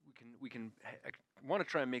I want to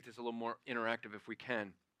try and make this a little more interactive if we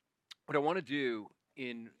can. What I want to do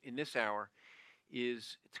in this hour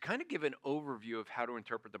is to kind of give an overview of how to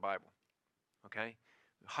interpret the Bible. Okay,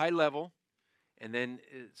 high level, and then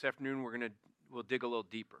this afternoon we'll dig a little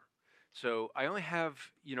deeper. So I only have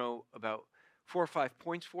about 4 or 5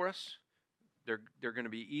 points for us. They're going to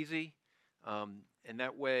be easy, and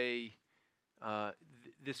that way,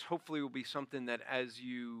 this hopefully will be something that as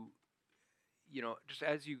just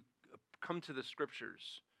as you come to the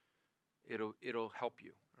scriptures, it'll help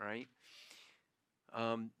you. All right.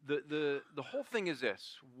 The whole thing is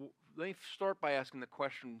this. Let me start by asking the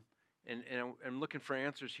question, and I'm looking for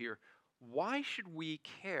answers here. Why should we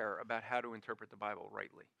care about how to interpret the Bible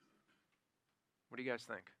rightly? What do you guys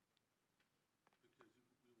think?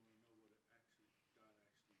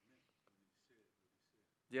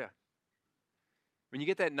 Yeah. When you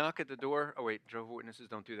get that knock at the door, oh wait, Jehovah's Witnesses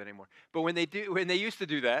don't do that anymore. But when they used to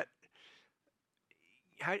do that,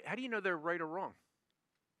 how do you know they're right or wrong?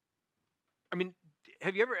 I mean,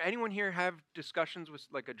 have you ever, anyone here have discussions with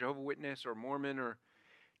like a Jehovah's Witness or Mormon, or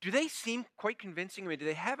do they seem quite convincing? I mean, do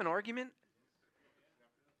they have an argument?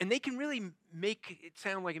 And they can really make it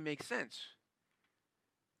sound like it makes sense.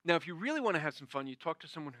 Now, if you really want to have some fun, you talk to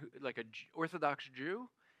someone like an Orthodox Jew,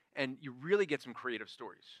 and you really get some creative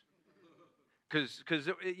stories. Because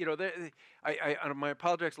on my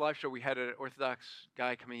Apologetics live show, we had an Orthodox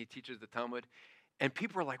guy come in. He teaches the Talmud, and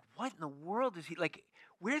people were like, "What in the world is he like?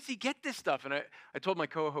 Where does he get this stuff?" And I told my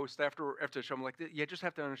co-host after the show, I'm like, "You just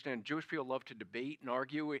have to understand, Jewish people love to debate and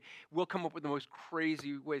argue. We'll come up with the most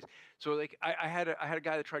crazy ways." So like, I had a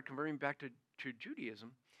guy that tried converting back to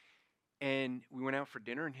Judaism, and we went out for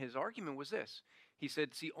dinner, and his argument was this. He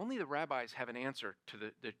said, "See, only the rabbis have an answer to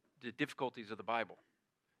the difficulties of the Bible,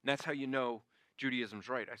 and that's how you know Judaism's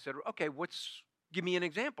right." I said, "Okay, give me an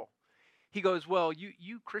example." He goes, "Well,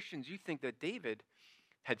 you Christians, you think that David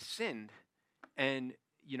had sinned and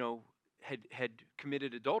had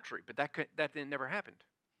committed adultery, but that never happened."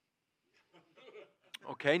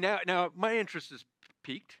 Okay, now my interest is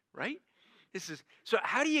piqued, right? So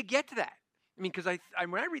how do you get to that? I mean, because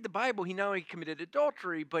when I read the Bible, he not only committed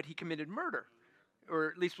adultery, but he committed murder,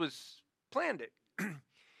 or at least planned it.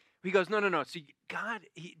 He goes, no. See,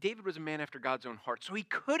 David was a man after God's own heart, so he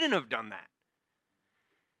couldn't have done that.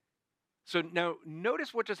 So now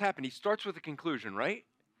notice what just happened. He starts with a conclusion, right?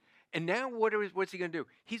 And now what's he going to do?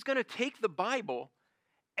 He's going to take the Bible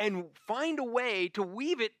and find a way to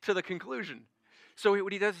weave it to the conclusion. So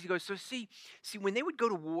what he does is he goes, so see, when they would go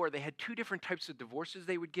to war, they had 2 different types of divorces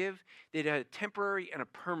they would give. They had a temporary and a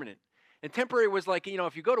permanent. And temporary was like,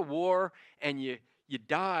 if you go to war and you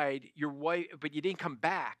died, your wife, but you didn't come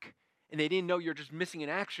back, and they didn't know you're just missing in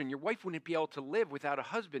action, your wife wouldn't be able to live without a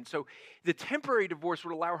husband. So the temporary divorce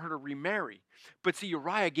would allow her to remarry. But see,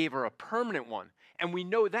 Uriah gave her a permanent one. And we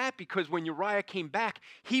know that because when Uriah came back,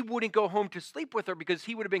 he wouldn't go home to sleep with her because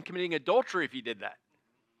he would have been committing adultery if he did that.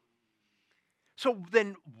 So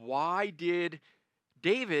then why did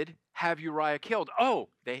David have Uriah killed? Oh,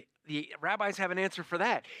 the rabbis have an answer for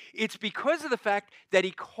that. It's because of the fact that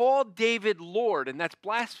he called David Lord, and that's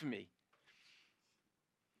blasphemy.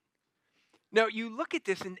 Now, you look at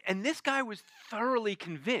this, and this guy was thoroughly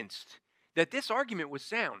convinced that this argument was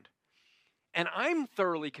sound. And I'm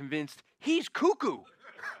thoroughly convinced he's cuckoo,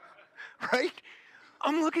 right?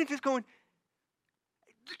 I'm looking at this going,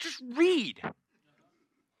 just read.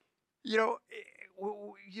 A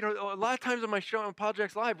lot of times on my show, on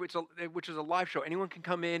Apologetics Live, which is a live show, anyone can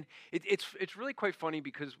come in. It's really quite funny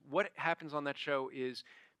because what happens on that show is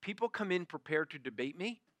people come in prepared to debate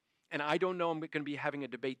me, and I don't know I'm going to be having a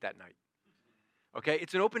debate that night. Okay,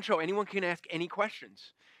 it's an open show. Anyone can ask any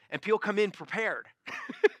questions, and people come in prepared.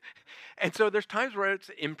 And so there's times where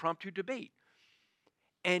it's impromptu debate.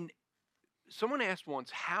 And someone asked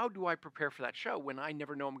once, how do I prepare for that show when I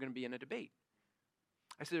never know I'm going to be in a debate?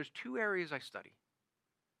 I said, there's 2 areas I study.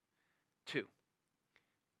 2.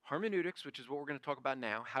 Hermeneutics, which is what we're going to talk about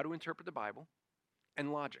now, how to interpret the Bible,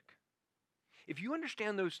 and logic. If you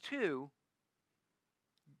understand those 2,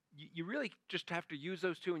 you really just have to use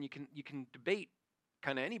those 2, and you can debate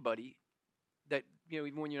kind of anybody that,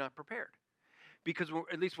 even when you're not prepared. Because,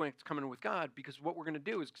 at least when it's coming with God, because what we're going to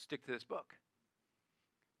do is stick to this book.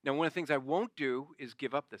 Now, one of the things I won't do is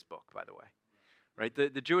give up this book, by the way. Right?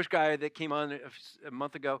 The Jewish guy that came on a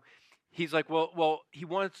month ago, he's like, well, he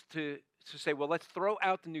wants to say, well, let's throw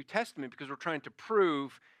out the New Testament because we're trying to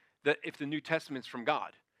prove that if the New Testament's from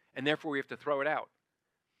God, and therefore we have to throw it out.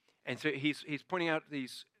 And so he's pointing out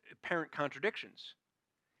these apparent contradictions.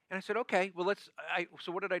 And I said, okay, well,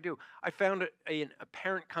 so what did I do? I found an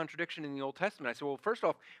apparent contradiction in the Old Testament. I said, well, first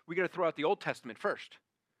off, we got to throw out the Old Testament first.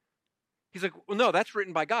 He's like, well, no, that's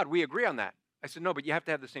written by God. We agree on that. I said, no, but you have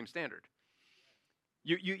to have the same standard.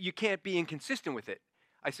 You can't be inconsistent with it.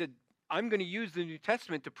 I said, I'm going to use the New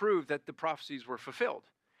Testament to prove that the prophecies were fulfilled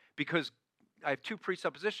because I have two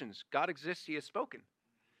presuppositions. God exists, he has spoken.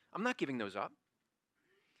 I'm not giving those up.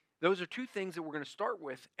 Those are two things that we're going to start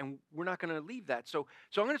with, and we're not going to leave that. So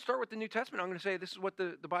I'm going to start with the New Testament. I'm going to say, this is what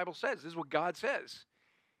the Bible says. This is what God says.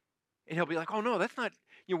 And he'll be like, oh, no, that's not,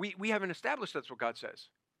 we haven't established that's what God says.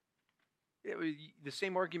 The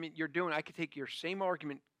same argument you're doing, I could take your same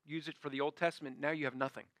argument, use it for the Old Testament. Now you have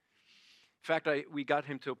nothing. In fact, we got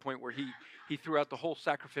him to a point where he threw out the whole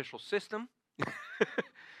sacrificial system,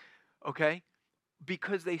 okay,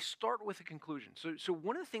 because they start with a conclusion. So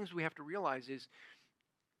one of the things we have to realize is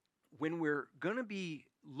when we're going to be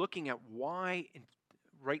looking at why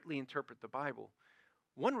rightly interpret the Bible,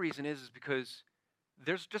 one reason is because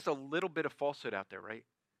there's just a little bit of falsehood out there, right?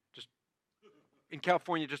 Just in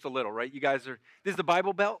California, just a little, right? You guys this is the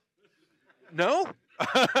Bible Belt? No?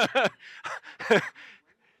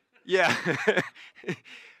 Yeah.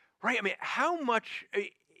 Right, I mean, how much,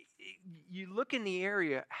 you look in the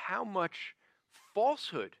area, how much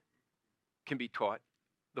falsehood can be taught,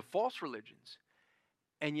 the false religions,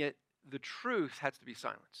 and yet the truth has to be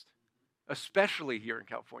silenced, especially here in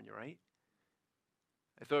California, right?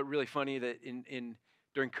 I thought it really funny that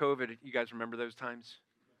during COVID, you guys remember those times?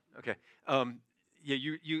 Okay.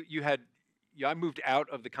 Yeah, I moved out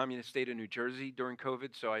of the communist state of New Jersey during COVID,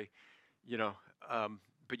 so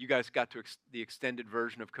but you guys got to the extended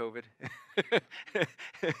version of COVID.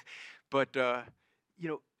 But,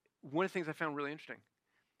 one of the things I found really interesting,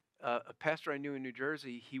 a pastor I knew in New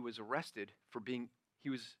Jersey, he was arrested for he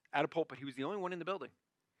was at a pulpit, he was the only one in the building,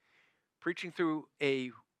 preaching through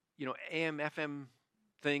a, AM, FM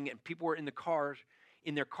thing, and people were in their cars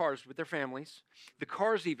with their families. The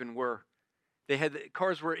cars even were,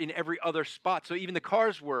 cars were in every other spot, so even the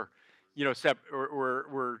cars were,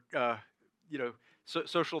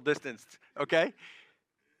 social distanced, okay?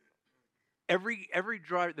 Every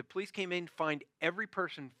driver, the police came in, fined every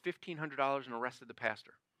person $1,500 and arrested the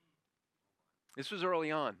pastor. This was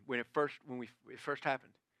early on when it first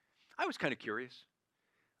happened. I was kind of curious.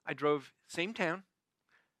 I drove, same town,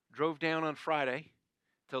 drove down on Friday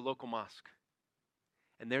to a local mosque.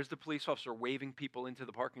 And there's the police officer waving people into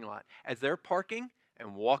the parking lot as they're parking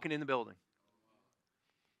and walking in the building.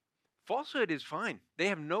 Falsehood is fine. They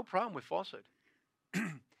have no problem with falsehood.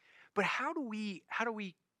 But how do we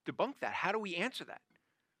debunk that? How do we answer that?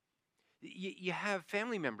 You have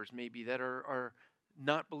family members maybe that are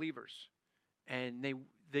not believers, and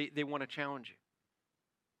they want to challenge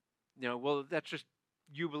you. Well, that's just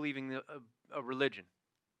you believing a religion.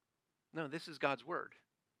 No, this is God's word,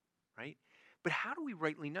 right? But how do we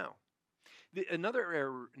rightly know?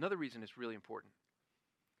 Another reason it's really important.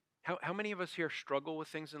 How many of us here struggle with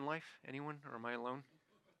things in life? Anyone, or am I alone?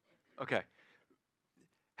 Okay.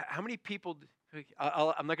 How many people?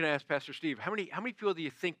 I'm not going to ask Pastor Steve. How many people do you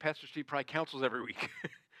think Pastor Steve probably counsels every week?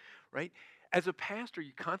 Right? As a pastor,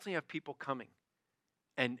 you constantly have people coming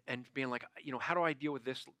and being like, how do I deal with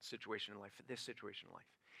this situation in life, this situation in life?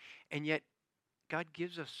 And yet, God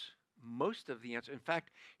gives us most of the answer. In fact,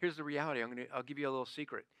 here's the reality. I'll give you a little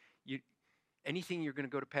secret. Anything you're going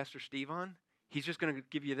to go to Pastor Steve on, he's just going to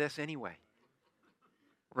give you this anyway.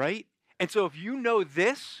 Right? And so if you know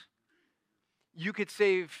this, you could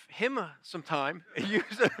save him some time. He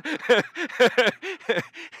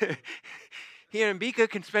and Ambika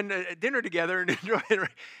can spend a dinner together and enjoy it.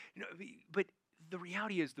 But the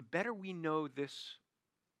reality is, the better we know this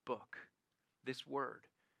book, this word,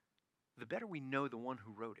 the better we know the one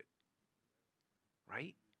who wrote it.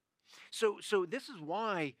 Right? So this is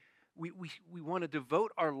why we want to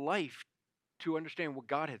devote our life to understand what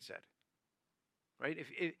God had said. Right?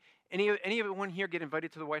 If anyone here get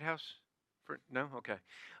invited to the White House? No? Okay.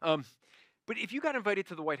 But if you got invited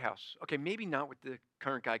to the White House, okay, maybe not with the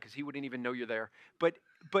current guy because he wouldn't even know you're there. But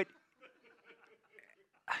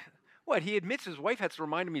what, he admits his wife has to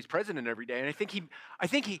remind him he's president every day, and I think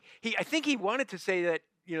he wanted to say that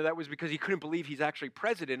that was because he couldn't believe he's actually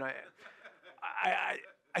president.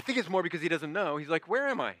 I think it's more because he doesn't know. He's like, where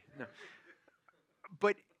am I? No.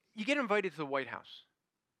 But you get invited to the White House.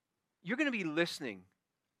 You're going to be listening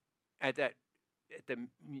at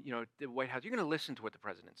the White House. You're going to listen to what the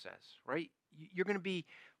president says, right? You're going to be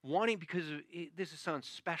wanting, because this sounds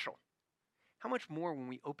special. How much more when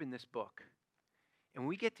we open this book and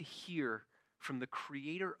we get to hear from the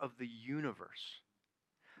creator of the universe,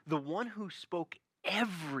 the one who spoke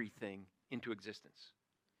everything into existence.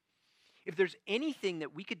 If there's anything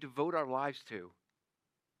that we could devote our lives to,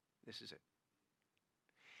 this is it.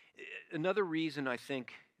 Another reason I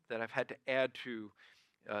think that I've had to add to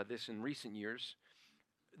this in recent years,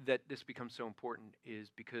 that this becomes so important,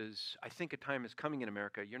 is because I think a time is coming in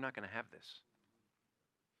America, you're not going to have this.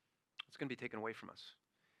 It's going to be taken away from us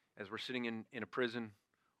as we're sitting in a prison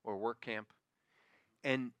or a work camp.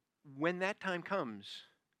 And when that time comes,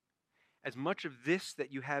 as much of this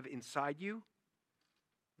that you have inside you,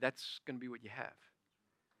 that's going to be what you have.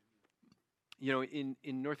 You know,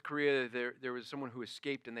 in North Korea, there was someone who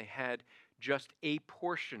escaped, and they had just a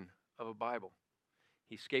portion of a Bible.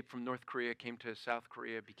 He escaped from North Korea, came to South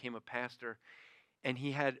Korea, became a pastor, and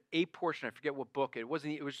he had a portion. I forget what book. It was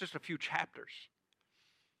just a few chapters.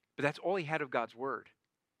 But that's all he had of God's word.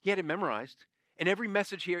 He had it memorized, and every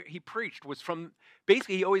message he preached was from,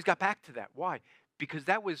 basically he always got back to that. Why? Because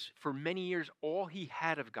that was, for many years, all he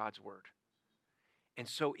had of God's word. And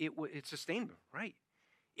so it sustained him, right?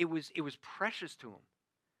 It was precious to him.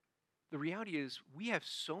 The reality is, we have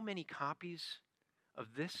so many copies of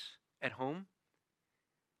this at home,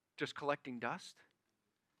 just collecting dust.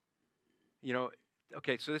 You know,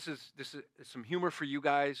 okay, so this is some humor for you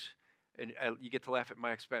guys, and you get to laugh at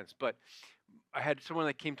my expense. But I had someone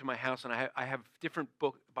that came to my house, and I have different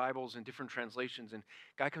Bibles and different translations. And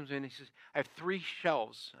guy comes in and he says, I have 3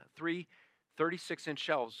 shelves, 3 36-inch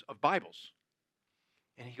shelves of Bibles.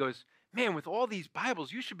 And he goes, man, with all these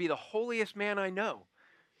Bibles, you should be the holiest man I know.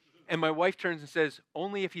 And my wife turns and says,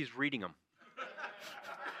 only if he's reading them.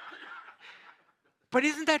 But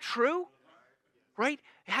isn't that true? Right?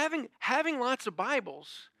 Having lots of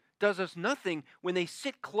Bibles does us nothing when they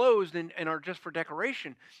sit closed and are just for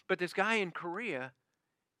decoration. But this guy in Korea,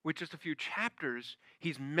 with just a few chapters,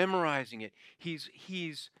 he's memorizing it.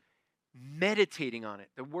 He's meditating on it.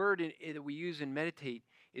 The word that we use in meditate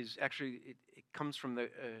is actually, it comes from the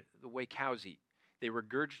way cows eat. They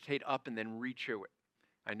regurgitate up and then rechew it.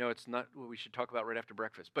 I know it's not what we should talk about right after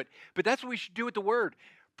breakfast, but that's what we should do with the word.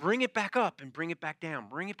 Bring it back up and bring it back down.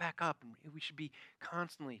 Bring it back up, and we should be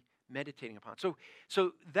constantly meditating upon.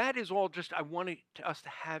 So that is all just, I wanted us to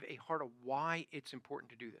have a heart of why it's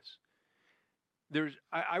important to do this.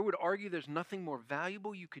 I would argue there's nothing more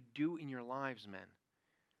valuable you could do in your lives, men,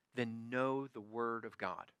 than know the Word of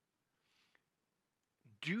God.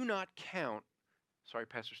 Do not count, sorry,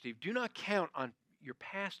 Pastor Steve, do not count on your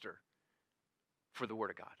pastor for the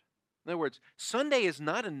Word of God. In other words, Sunday is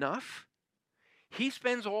not enough. He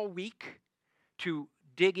spends all week to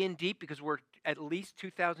dig in deep because we're at least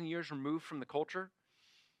 2,000 years removed from the culture.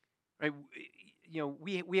 Right? You know,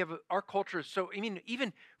 we have our culture is so. I mean,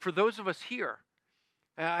 even for those of us here,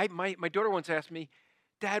 my daughter once asked me,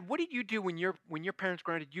 "Dad, what did you do when your parents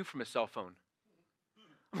granted you from a cell phone?"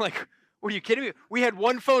 I'm like, "Are you kidding me? We had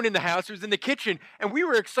one phone in the house. It was in the kitchen, and we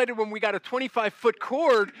were excited when we got a 25-foot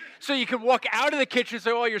cord so you could walk out of the kitchen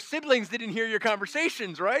so all your siblings didn't hear your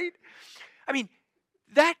conversations, right?" I mean,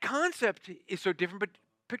 that concept is so different, but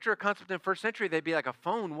picture a concept in the first century, they'd be like, a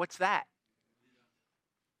phone, what's that?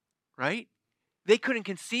 Right? They couldn't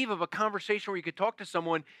conceive of a conversation where you could talk to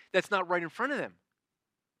someone that's not right in front of them.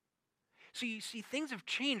 So you see, things have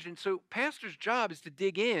changed, and so pastor's job is to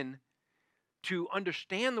dig in, to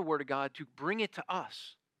understand the Word of God, to bring it to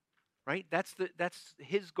us, right? That's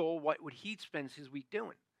his goal, what he spends his week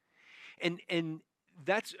doing. And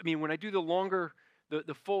that's, I mean, when I do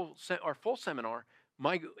our full seminar,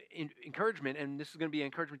 my encouragement, and this is going to be an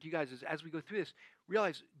encouragement to you guys, is as we go through this,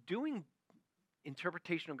 realize doing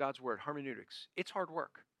interpretation of God's Word, hermeneutics, it's hard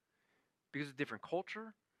work because it's different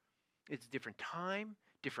culture, it's different time,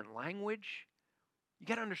 different language. You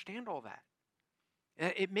got to understand all that.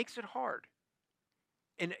 And it makes it hard.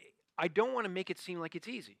 And I don't want to make it seem like it's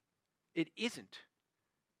easy. It isn't.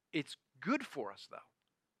 It's good for us, though.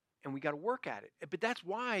 And we got to work at it. But that's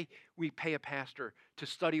why we pay a pastor to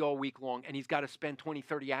study all week long, and he's got to spend 20,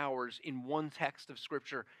 30 hours in one text of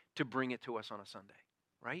Scripture to bring it to us on a Sunday,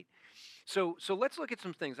 right? So let's look at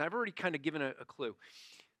some things. I've already kind of given a clue.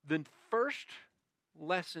 The first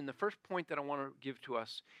lesson, the first point that I want to give to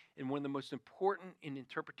us, and one of the most important in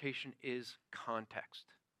interpretation, is context.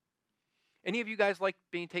 Any of you guys like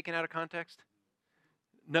being taken out of context?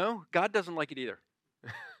 No? God doesn't like it either.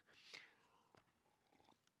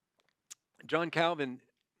 John Calvin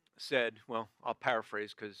said, well, I'll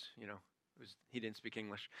paraphrase because, he didn't speak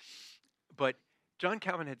English. But John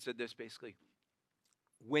Calvin had said this basically: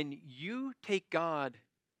 when you take God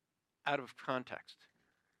out of context,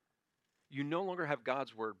 you no longer have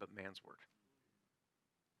God's word, but man's word.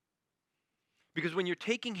 Because when you're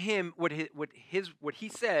taking him, what he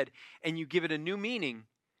said, and you give it a new meaning,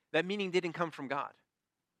 that meaning didn't come from God.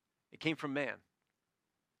 It came from man.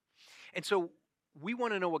 And so we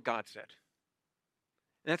want to know what God said.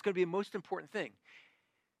 And that's going to be the most important thing.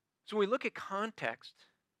 So when we look at context,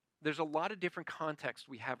 there's a lot of different contexts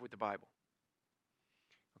we have with the Bible.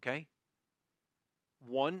 Okay?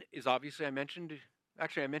 One is obviously I mentioned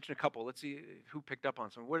a couple. Let's see who picked up on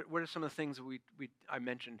some. What are some of the things that I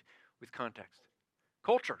mentioned with context?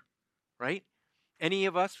 Culture, right? Any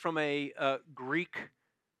of us from a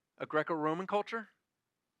Greco-Roman culture?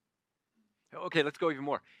 Okay, let's go even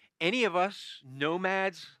more. Any of us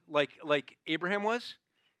nomads like Abraham was?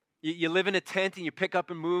 You live in a tent and you pick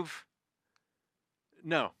up and move?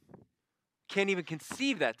 No. Can't even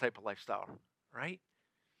conceive that type of lifestyle, right?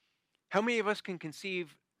 How many of us can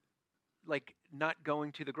conceive like not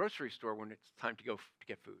going to the grocery store when it's time to go to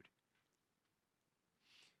get food?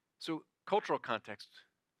 So cultural context,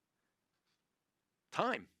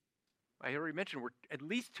 time. I already mentioned we're at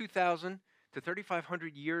least 2,000 to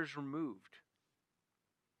 3,500 years removed.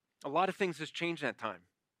 A lot of things has changed in that time,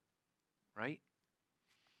 right?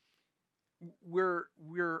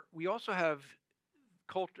 We also have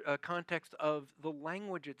context of the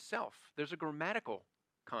language itself. There's a grammatical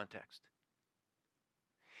context.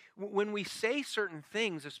 When we say certain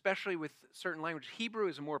things, especially with certain language, Hebrew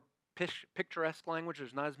is a more picturesque language.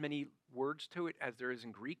 There's not as many words to it as there is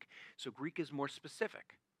in Greek. So Greek is more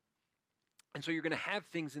specific. And so you're going to have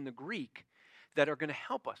things in the Greek that are going to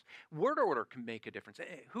help us. Word order can make a difference.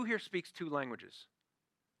 Who here speaks 2 languages?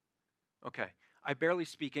 Okay. I barely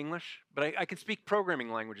speak English, but I can speak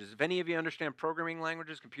programming languages. If any of you understand programming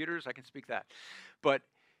languages, computers, I can speak that. But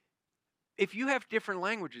if you have different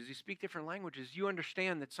languages, you speak different languages, you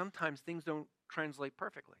understand that sometimes things don't translate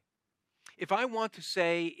perfectly. If I want to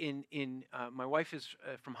say my wife is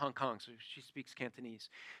from Hong Kong, so she speaks Cantonese.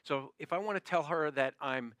 So if I want to tell her that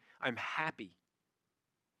I'm happy,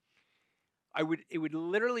 it would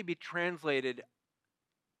literally be translated,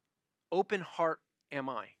 open heart am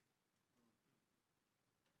I.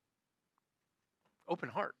 Open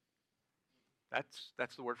heart.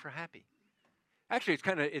 That's the word for happy. Actually,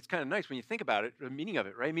 it's kind of nice when you think about it. The meaning of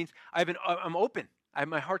it, right? It means I'm open.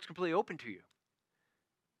 My heart's completely open to you,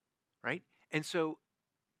 right? And so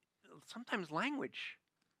sometimes language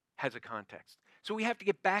has a context. So we have to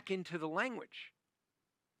get back into the language,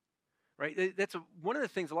 right? That's one of the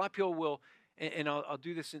things a lot of people will, and I'll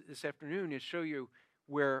do this this afternoon, is show you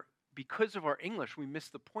where because of our English we miss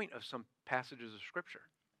the point of some passages of Scripture.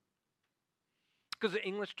 Because the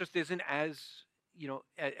English just isn't as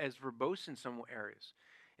verbose in some areas.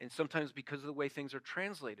 And sometimes because of the way things are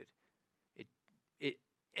translated, it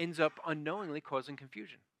ends up unknowingly causing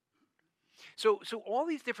confusion. So all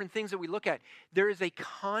these different things that we look at, there is a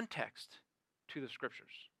context to the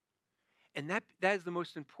Scriptures. And that is the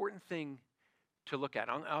most important thing to look at.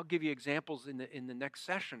 I'll give you examples in the next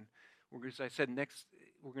session. As I said,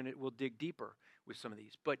 we'll dig deeper with some of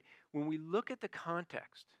these. But when we look at the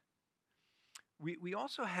context, we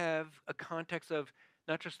also have a context of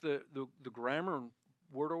not just the grammar and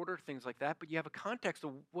word order, things like that, but you have a context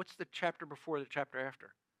of what's the chapter before the chapter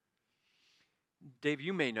after. Dave,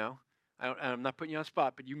 you may know. I'm not putting you on the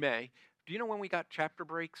spot, but you may. Do you know when we got chapter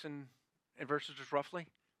breaks and verses just roughly?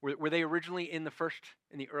 Were they originally in the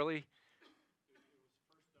early?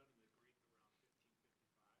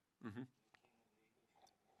 Mm-hmm.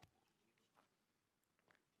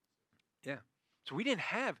 Yeah. So we didn't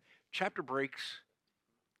have chapter breaks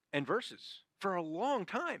and verses for a long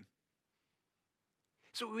time.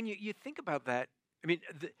 So when you think about that, I mean,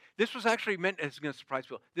 this was actually meant, it's going to surprise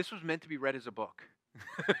people, this was meant to be read as a book.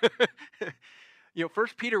 1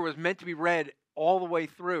 Peter was meant to be read all the way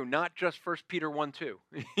through, not just 1 Peter 1-2,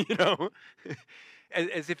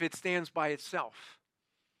 as if it stands by itself.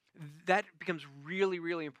 That becomes really,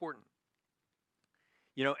 really important.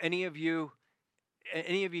 Any of you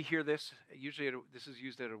hear this? Usually this is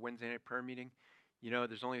used at a Wednesday night prayer meeting.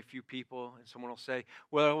 There's only a few people, and someone will say,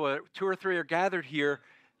 well, 2 or 3 are gathered here.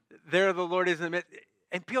 There the Lord is in the midst.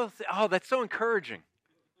 And people say, oh, that's so encouraging.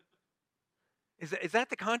 Is that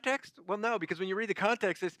the context? Well, no, because when you read the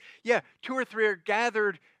context, it's, 2 or 3 are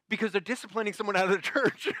gathered because they're disciplining someone out of the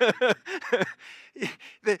church.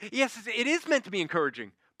 Yes, it is meant to be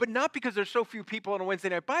encouraging, but not because there's so few people on a Wednesday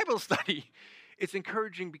night Bible study. It's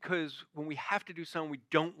encouraging because when we have to do something we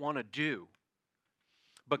don't want to do,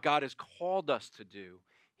 but God has called us to do,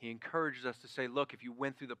 He encourages us to say, look, if you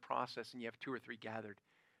went through the process and you have 2 or 3 gathered,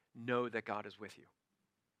 know that God is with you.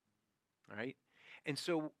 All right? And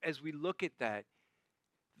so as we look at that,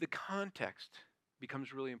 the context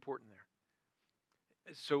becomes really important there.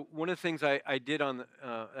 So one of the things I did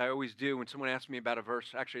I always do when someone asks me about a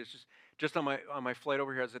verse, actually it's just on my flight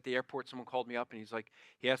over here, I was at the airport, someone called me up and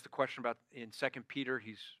he asked a question about in 2 Peter,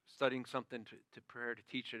 he's studying something to prepare to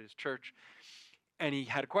teach at his church, and he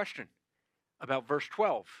had a question about verse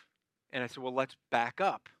 12. And I said, well, let's back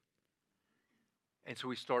up. And so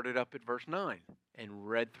we started up at verse 9 and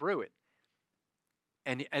read through it.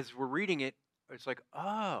 And as we're reading it, it's like,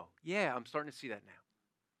 oh, yeah, I'm starting to see that now.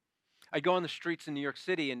 I go on the streets in New York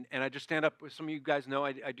City and I just stand up. Some of you guys know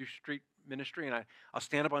I do street ministry, and I'll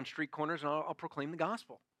stand up on street corners and I'll proclaim the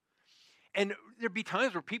gospel. And there'd be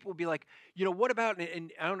times where people would be like, what about,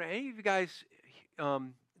 and I don't know, any of you guys,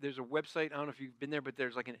 there's a website, I don't know if you've been there, but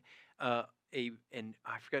there's like and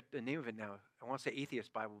I forget the name of it now. I want to say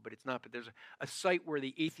Atheist Bible, but it's not. But there's a site where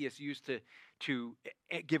the atheists used to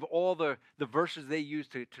give all the verses they use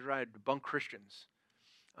to try to debunk Christians.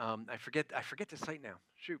 I forget the site now.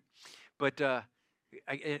 Shoot, but I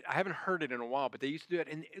haven't heard it in a while. But they used to do it,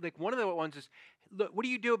 and like one of the ones is, look, what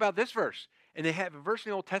do you do about this verse? And they have a verse in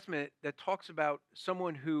the Old Testament that talks about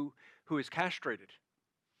someone who is castrated,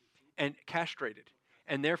 and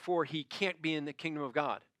therefore he can't be in the kingdom of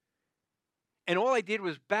God. And all I did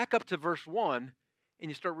was back up to verse 1,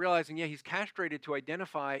 and you start realizing, yeah, he's castrated to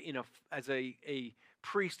identify as a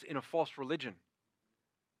priest in a false religion.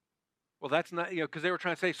 Well, that's not, because they were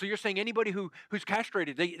trying to say, so you're saying anybody who's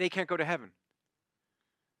castrated, they can't go to heaven?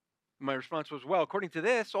 My response was, well, according to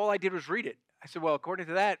this, all I did was read it. I said, well, according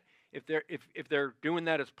to that, if they're doing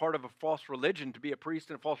that as part of a false religion, to be a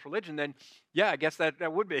priest in a false religion, then yeah, I guess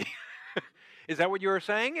that would be. Is that what you were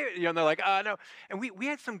saying? And they're like, no. And we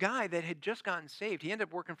had some guy that had just gotten saved. He ended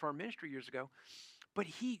up working for our ministry years ago. But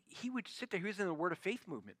he would sit there. He was in the Word of Faith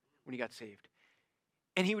movement when he got saved.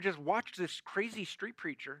 And he would just watch this crazy street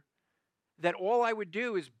preacher that all I would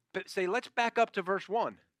do is say, let's back up to verse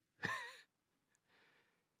 1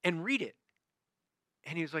 and read it.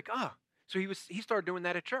 And he was like, So he started doing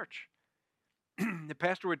that at church. The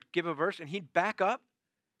pastor would give a verse and he'd back up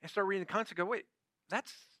and start reading the context and go, wait,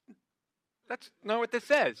 that's not what this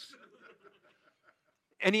says.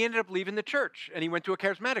 And he ended up leaving the church, and he went to a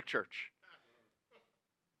charismatic church.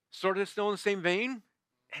 Sort of still in the same vein,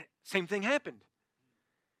 same thing happened.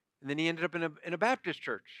 And then he ended up in a Baptist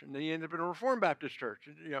church, and then he ended up in a Reformed Baptist church.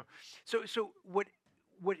 So what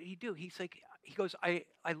did he do? He goes, I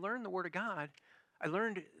learned the Word of God. I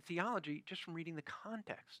learned theology just from reading the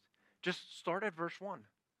context. Just start at verse 1.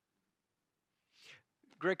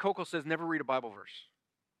 Greg Kokel says, never read a Bible verse.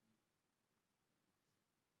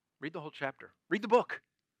 Read the whole chapter. Read the book.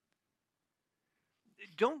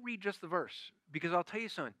 Don't read just the verse, because I'll tell you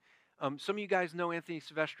something. Some of you guys know Anthony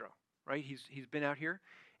Silvestro, right? He's been out here.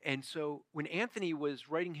 And so when Anthony was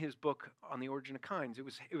writing his book on the origin of kinds, it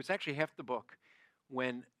was actually half the book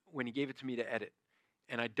when he gave it to me to edit,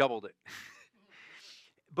 and I doubled it.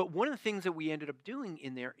 But one of the things that we ended up doing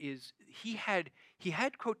in there is he had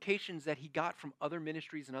quotations that he got from other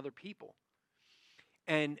ministries and other people.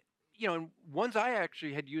 And and ones I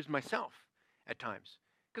actually had used myself at times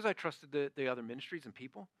because I trusted the other ministries and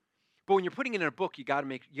people. But when you're putting it in a book, you got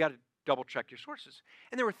to double check your sources.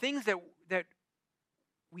 And there were things that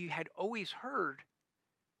we had always heard,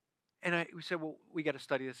 and we said, well, we got to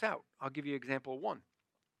study this out. I'll give you an example of one.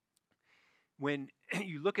 When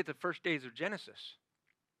you look at the first days of Genesis,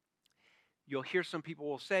 you'll hear some people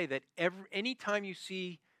will say that any time you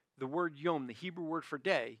see the word yom, the Hebrew word for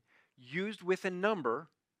day, used with a number,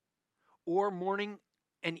 or morning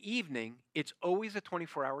and evening, it's always a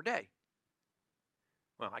 24-hour day.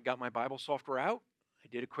 Well, I got my Bible software out. I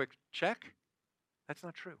did a quick check. That's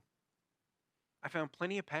not true. I found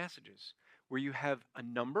plenty of passages where you have a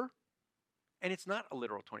number, and it's not a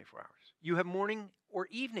literal 24 hours. You have morning or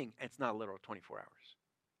evening, and it's not a literal 24 hours.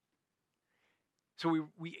 So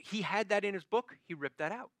he had that in his book. He ripped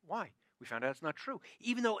that out. Why? We found out it's not true.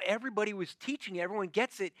 Even though everybody was teaching, everyone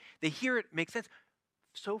gets it, they hear it, makes sense.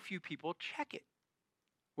 So few people check it.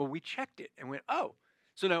 Well, we checked it and went, oh.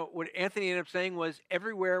 So now what Anthony ended up saying was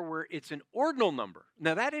everywhere where it's an ordinal number.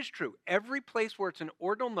 Now that is true. Every place where it's an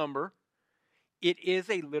ordinal number, it is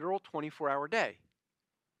a literal 24-hour day.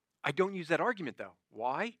 I don't use that argument though.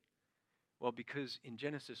 Why? Well, because in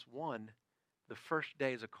Genesis 1, the first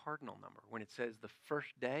day is a cardinal number. When it says the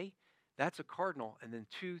first day, that's a cardinal, and then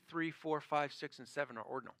 2, 3, 4, 5, 6, and 7 are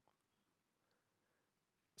ordinal.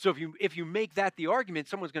 So if you make that the argument,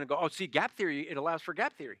 someone's going to go, oh, see, gap theory, it allows for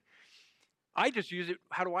gap theory. I just use it.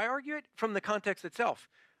 How do I argue it? From the context itself.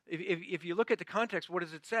 If you look at the context, what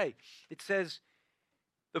does it say? It says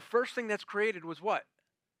the first thing that's created was what?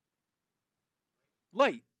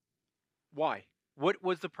 Light. Why? What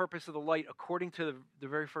was the purpose of the light according to the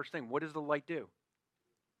very first thing? What does the light do?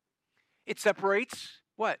 It separates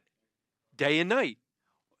what? Day and night.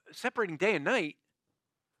 Separating day and night,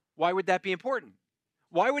 why would that be important?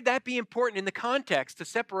 Why would that be important in the context to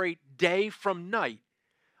separate day from night?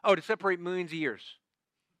 Oh, to separate millions of years.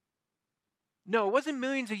 No, it wasn't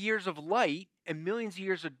millions of years of light and millions of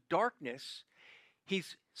years of darkness.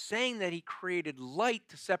 He's saying that he created light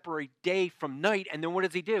to separate day from night. And then what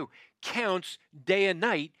does he do? Counts day and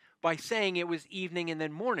night by saying it was evening and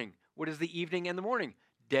then morning. What is the evening and the morning?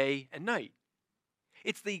 Day and night.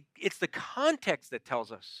 It's the context that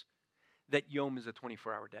tells us that Yom is a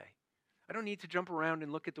 24-hour day. I don't need to jump around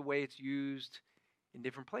and look at the way it's used in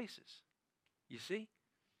different places. You see?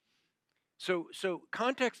 So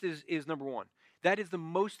context is number one. That is the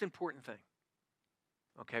most important thing.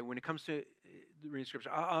 Okay, when it comes to reading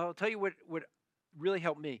scripture, I'll tell you what really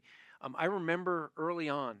helped me. I remember early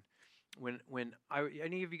on when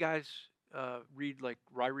any of you guys read like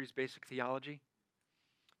Ryrie's Basic Theology.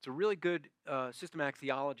 It's a really good systematic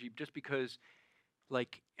theology, just because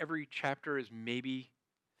like every chapter is maybe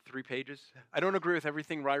 3 pages. I don't agree with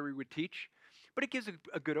everything Ryrie would teach, but it gives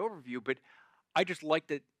a good overview. But I just liked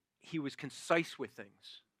that he was concise with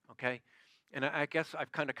things. Okay. And I guess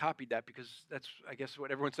I've kind of copied that, because that's, I guess,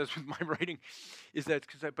 what everyone says with my writing is that.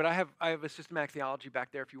 But I have a systematic theology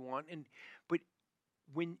back there if you want. But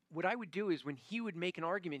what I would do is when he would make an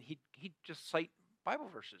argument, he'd just cite Bible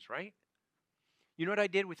verses, right? You know what I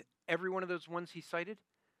did with every one of those ones he cited?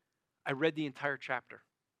 I read the entire chapter.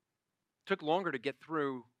 It took longer to get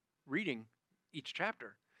through reading each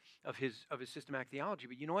chapter of his systematic theology.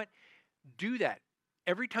 But you know what? Do that.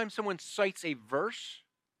 Every time someone cites a verse,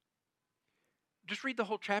 just read the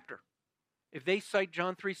whole chapter. If they cite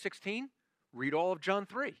John 3:16, read all of John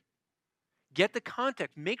 3. Get the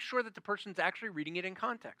context. Make sure that the person's actually reading it in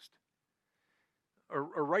context, or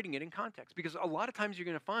writing it in context. Because a lot of times you're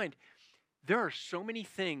going to find there are so many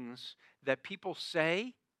things that people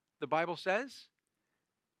say, the Bible says,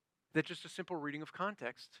 that just a simple reading of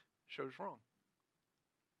context shows wrong.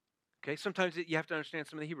 Okay, sometimes you have to understand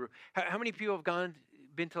some of the Hebrew. How many people have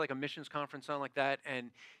been to like a missions conference, something like that, and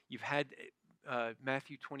you've had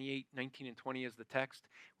Matthew 28:19 and 20 as the text,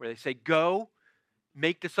 where they say, go,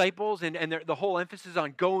 make disciples, and the whole emphasis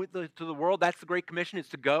on go to the world. That's the Great Commission, is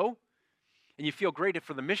to go. And you feel great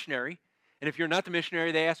for the missionary. And if you're not the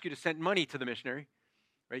missionary, they ask you to send money to the missionary.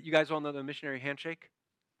 Right? You guys all know the missionary handshake?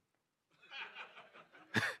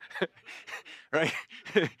 Right?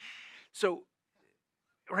 So,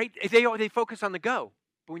 right, they focus on the go.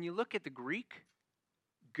 But when you look at the Greek,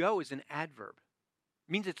 go is an adverb.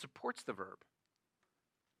 It means it supports the verb.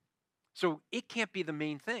 So it can't be the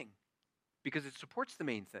main thing, because it supports the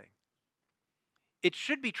main thing. It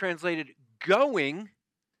should be translated, going,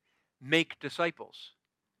 make disciples.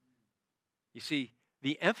 You see,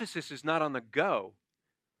 the emphasis is not on the go.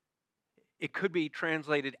 It could be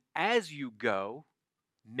translated, as you go,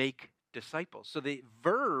 make disciples. So the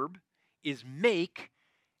verb is make,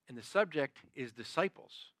 and the subject is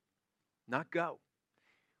disciples, not go.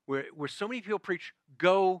 Where so many people preach,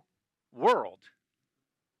 go world,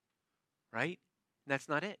 right? And that's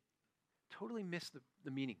not it. Totally miss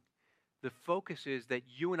the meaning. The focus is that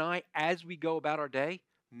you and I, as we go about our day,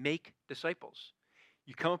 make disciples.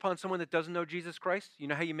 You come upon someone that doesn't know Jesus Christ, you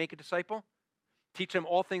know how you make a disciple? Teach them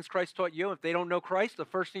all things Christ taught you. If they don't know Christ, the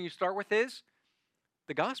first thing you start with is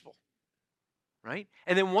the gospel, right?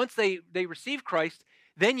 And then once they receive Christ,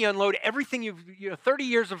 then you unload everything 30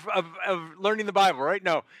 years of learning the Bible, right?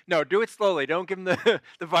 No, do it slowly. Don't give them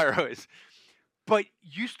the fire hose. But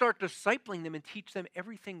you start discipling them and teach them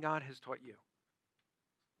everything God has taught you,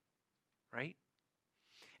 right?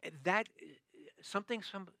 That something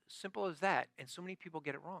simple as that, and so many people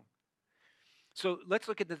get it wrong. So let's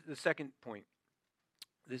look at the second point.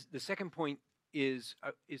 The second point is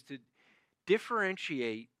to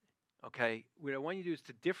differentiate. Okay, what I want you to do is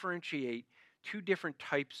to differentiate 2 different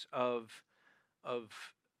types of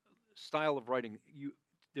style of writing.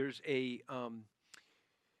 There's a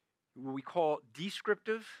what we call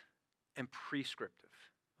descriptive and prescriptive.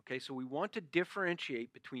 Okay, so we want to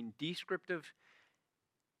differentiate between descriptive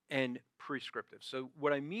and prescriptive. So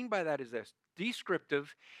what I mean by that is this.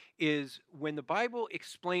 Descriptive is when the Bible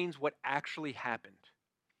explains what actually happened.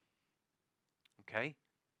 Okay?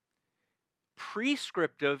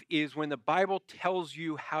 Prescriptive is when the Bible tells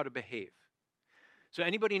you how to behave. So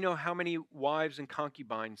anybody know how many wives and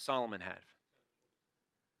concubines Solomon had?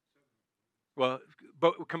 Well,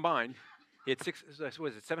 but combined, he had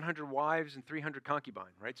 700 wives and 300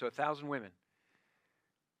 concubines, right? So 1,000 women,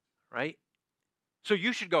 right? So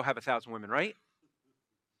you should go have 1,000 women, right?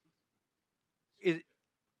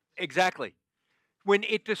 Exactly. When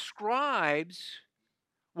it describes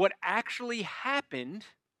what actually happened,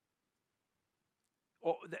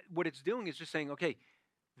 what it's doing is just saying, okay,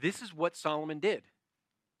 this is what Solomon did.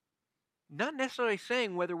 Not necessarily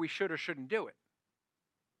saying whether we should or shouldn't do it.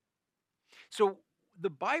 So the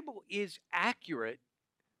Bible is accurate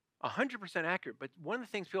 100% accurate. But one of the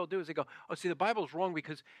things people do is they go, oh, see, the Bible's wrong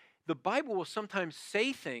because the Bible will sometimes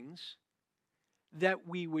say things that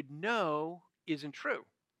we would know isn't true.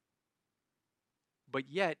 But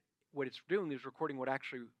yet, what it's doing is recording what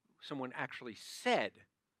actually someone actually said.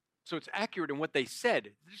 So it's accurate in what they said.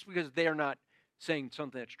 Just because they are not saying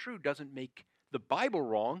something that's true doesn't make the Bible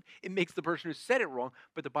wrong. It makes the person who said it wrong,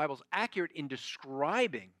 but the Bible's accurate in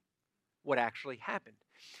describing what actually happened.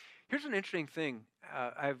 Here's an interesting thing.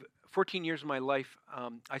 I have 14 years of my life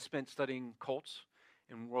I spent studying cults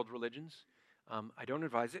and world religions. I don't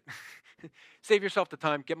advise it. Save yourself the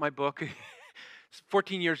time, get my book.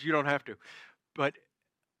 14 years, you don't have to. But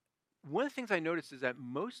one of the things I noticed is that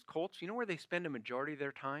most cults, you know where they spend a majority of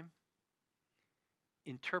their time?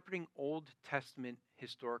 Interpreting Old Testament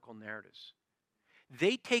historical narratives.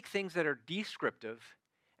 They take things that are descriptive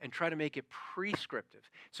and try to make it prescriptive.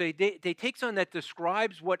 So they take something that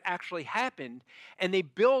describes what actually happened, and they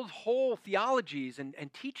build whole theologies and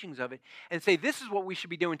teachings of it, and say, this is what we should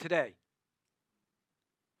be doing today.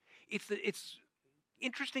 It's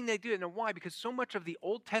interesting they do it. Now, why? Because so much of the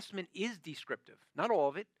Old Testament is descriptive. Not all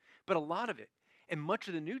of it, but a lot of it. And much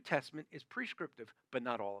of the New Testament is prescriptive, but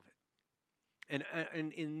not all of it.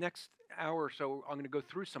 And in the next hour or so, I'm going to go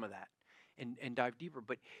through some of that and dive deeper.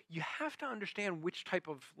 But you have to understand which type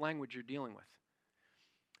of language you're dealing with.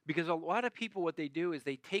 Because a lot of people, what they do is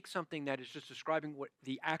they take something that is just describing what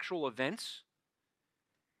the actual events,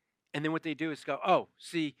 and then what they do is go, oh,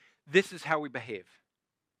 see, this is how we behave.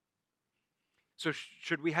 So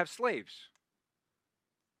should we have slaves?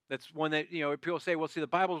 That's one that, people say, well, see, the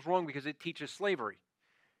Bible's wrong because it teaches slavery.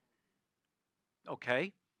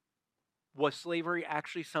 Okay. Was slavery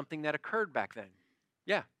actually something that occurred back then?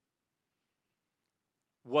 Yeah.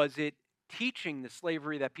 Was it teaching the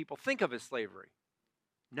slavery that people think of as slavery?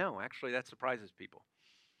 No, actually, that surprises people.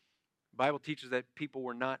 The Bible teaches that people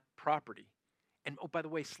were not property. And, oh, by the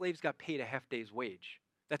way, slaves got paid a half day's wage.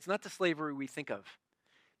 That's not the slavery we think of.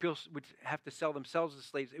 People would have to sell themselves as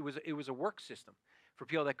slaves. It was a work system for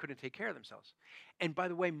people that couldn't take care of themselves. And by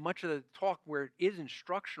the way, much of the talk where it is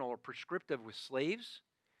instructional or prescriptive with slaves,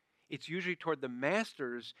 it's usually toward the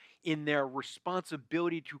masters in their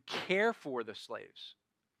responsibility to care for the slaves.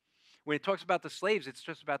 When it talks about the slaves, it's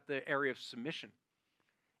just about the area of submission.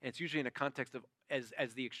 And it's usually in a context of as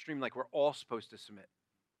the extreme, like we're all supposed to submit.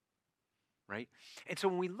 Right? And so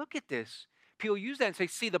when we look at this, people use that and say,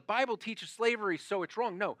 see, the Bible teaches slavery, so it's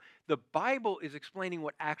wrong. No, the Bible is explaining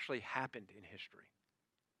what actually happened in history.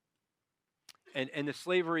 And the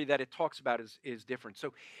slavery that it talks about is different.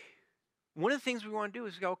 So one of the things we want to do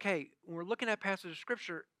is go, okay, when we're looking at passages of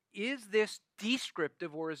Scripture, is this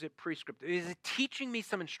descriptive or is it prescriptive? Is it teaching me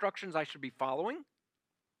some instructions I should be following?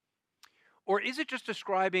 Or is it just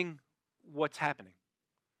describing what's happening?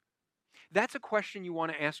 That's a question you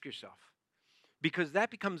want to ask yourself, because that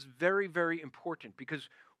becomes very, very important. Because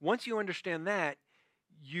once you understand that,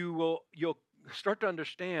 you'll start to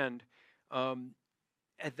understand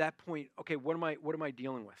at that point, okay, what am I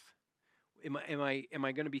dealing with? Am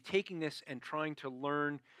I going to be taking this and trying to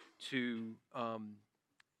learn to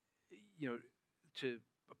to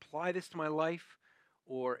apply this to my life,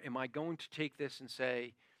 or am I going to take this and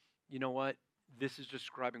say, you know what, this is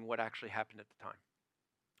describing what actually happened at the time?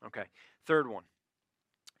 Okay, third one.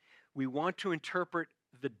 We want to interpret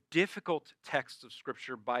the difficult texts of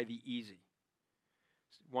Scripture by the easy.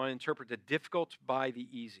 We want to interpret the difficult by the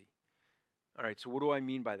easy. All right, so what do I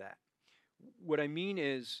mean by that? What I mean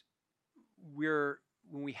is when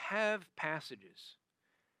we have passages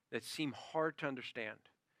that seem hard to understand.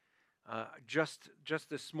 Just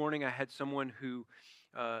this morning, I had someone who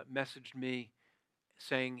messaged me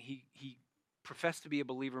saying he professed to be a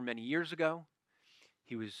believer many years ago.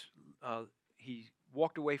 He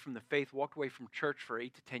walked away from the faith, walked away from church for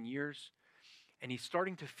 8 to 10 years, and he's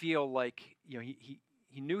starting to feel like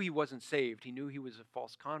he knew he wasn't saved. He knew he was a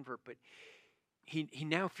false convert, but he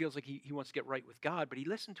now feels like he wants to get right with God. But he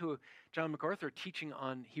listened to John MacArthur teaching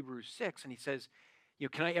on Hebrews 6, and he says,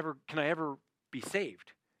 can I ever be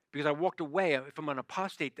saved? Because I walked away. If I'm an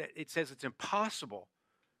apostate, that it says it's impossible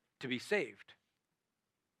to be saved.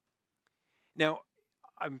 Now,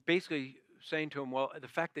 I'm basically saying to him, well, the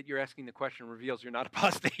fact that you're asking the question reveals you're not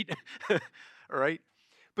apostate. All right?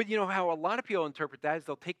 But you know how a lot of people interpret that is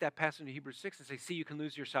they'll take that passage in Hebrews 6 and say, see, you can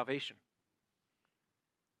lose your salvation.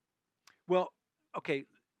 Well, okay,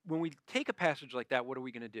 when we take a passage like that, what are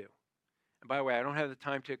we going to do? And by the way, I don't have the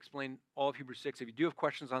time to explain all of Hebrews 6. If you do have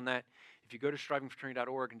questions on that, if you go to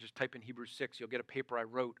strivingfortrinity.org and just type in Hebrews 6, you'll get a paper I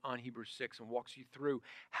wrote on Hebrews 6 and walks you through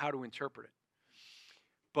how to interpret it.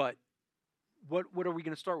 But what are we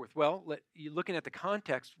going to start with? Well, you're looking at the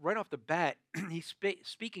context right off the bat. He's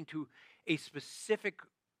speaking to a specific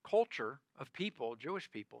culture of people, Jewish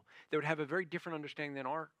people, that would have a very different understanding than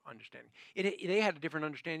our understanding. They had a different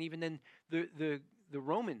understanding even than the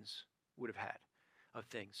Romans would have had of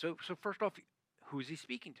things. So first off, who is he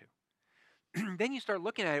speaking to? Then you start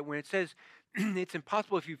looking at it when it says it's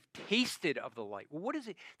impossible if you've tasted of the light. Well, what is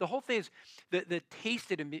it? The whole thing is the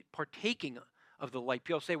tasted and partaking of the light.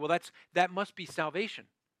 People say, well, that must be salvation.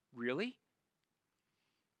 Really?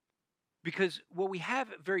 Because what we have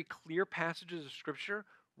very clear passages of Scripture,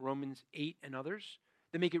 Romans 8 and others,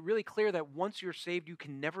 that make it really clear that once you're saved, you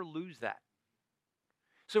can never lose that.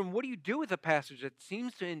 So what do you do with a passage that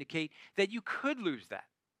seems to indicate that you could lose that?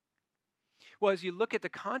 Well, as you look at the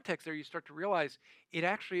context there, you start to realize it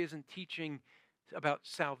actually isn't teaching about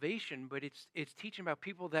salvation, but it's teaching about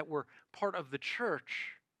people that were part of the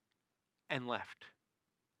church and left.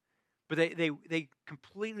 But they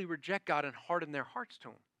completely reject God and harden their hearts to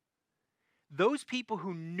him. Those people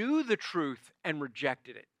who knew the truth and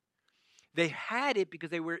rejected it, they had it because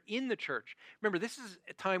they were in the church. Remember, this is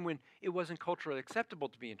a time when it wasn't culturally acceptable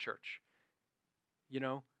to be in church.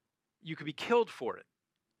 You could be killed for it.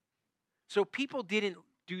 So people didn't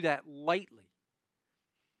do that lightly.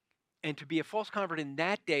 And to be a false convert in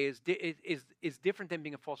that day is different than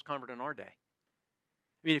being a false convert in our day.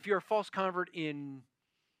 I mean, if you're a false convert in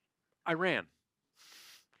Iran,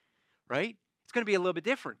 right? It's going to be a little bit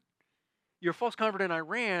different. You're a false convert in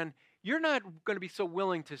Iran, you're not going to be so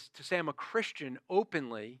willing to say I'm a Christian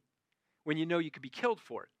openly when you know you could be killed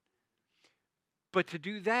for it. But to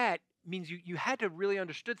do that means you had to really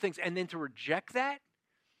understood things, and then to reject that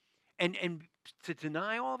and to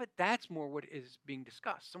deny all of it, that's more what is being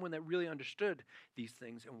discussed. Someone that really understood these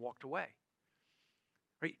things and walked away.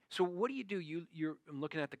 Right? So what do? I'm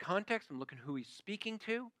looking at the context, I'm looking who he's speaking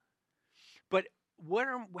to. But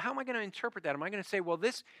how am I going to interpret that? Am I going to say, well,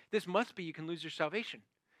 this must be you can lose your salvation?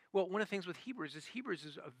 Well, one of the things with Hebrews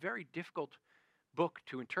is a very difficult book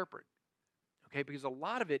to interpret, okay? Because a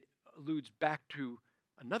lot of it alludes back to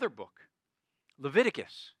another book,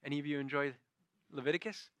 Leviticus. Any of you enjoy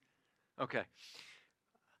Leviticus? Okay.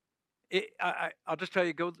 I'll just tell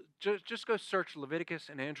you, just go search Leviticus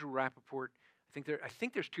and Andrew Rappaport. I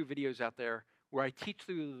think there's 2 videos out there where I teach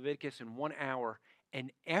through Leviticus in 1 hour.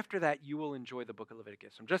 And after that, you will enjoy the book of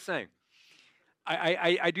Leviticus. I'm just saying.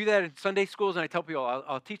 I do that in Sunday schools, and I tell people,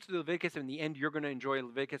 I'll teach the Leviticus, and in the end, you're going to enjoy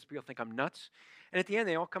Leviticus. People think I'm nuts. And at the end,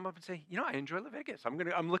 they all come up and say, I enjoy Leviticus.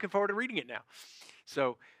 I'm looking forward to reading it now.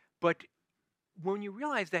 So, but when you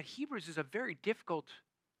realize that Hebrews is a very difficult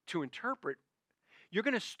to interpret, you're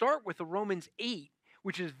going to start with the Romans 8,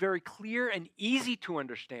 which is very clear and easy to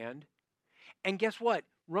understand. And guess what?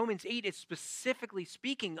 Romans 8 is specifically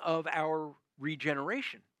speaking of our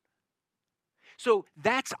regeneration. So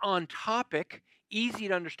that's on topic, easy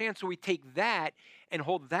to understand. So we take that and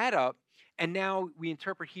hold that up, and now we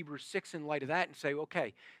interpret Hebrews 6 in light of that and say,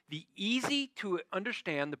 okay, the easy to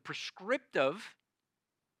understand, the prescriptive,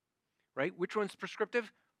 right? Which one's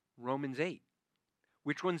prescriptive? Romans 8.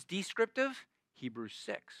 Which one's descriptive? Hebrews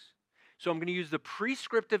 6. So I'm going to use the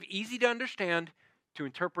prescriptive, easy to understand, to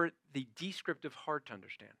interpret the descriptive, hard to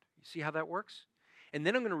understand. You see how that works? And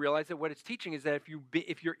then I'm going to realize that what it's teaching is that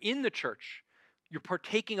if you're in the church, you're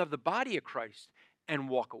partaking of the body of Christ and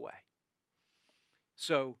walk away.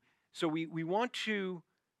 So we want to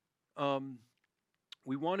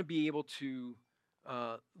be able to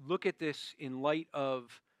look at this in light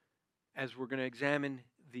of, as we're going to examine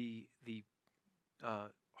the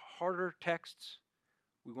harder texts,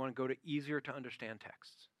 we want to go to easier to understand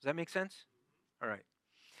texts. Does that make sense? All right.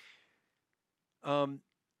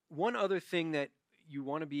 One other thing that you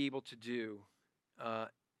want to be able to do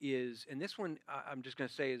is, and this one I'm just going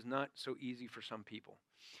to say is not so easy for some people,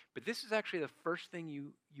 but this is actually the first thing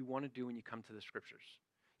you want to do when you come to the Scriptures.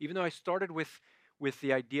 Even though I started with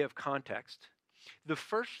the idea of context, the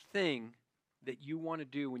first thing that you want to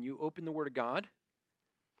do when you open the Word of God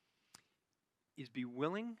is be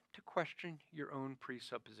willing to question your own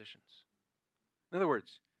presuppositions. In other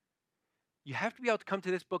words, you have to be able to come to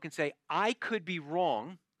this book and say, I could be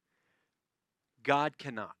wrong, God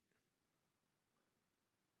cannot.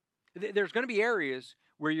 There's going to be areas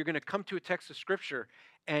where you're going to come to a text of Scripture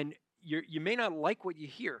and you may not like what you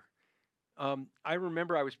hear. I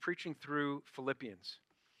remember I was preaching through Philippians,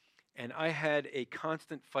 and I had a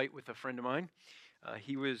constant fight with a friend of mine.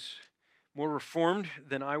 He was more reformed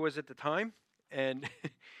than I was at the time, and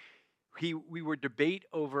we were debate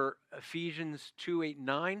over Ephesians 2, 8,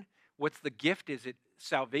 9. What's the gift? Is it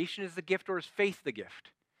salvation is the gift, or is faith the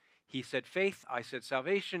gift? He said faith, I said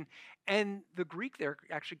salvation, and the Greek there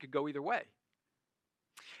actually could go either way.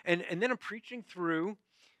 And then I'm preaching through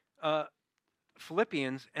uh,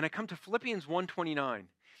 Philippians, and I come to Philippians 1:29.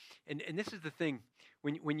 And this is the thing.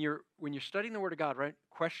 When you're studying the Word of God, right?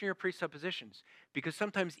 Question your presuppositions. Because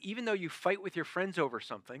sometimes, even though you fight with your friends over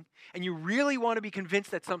something, and you really want to be convinced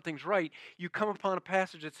that something's right, you come upon a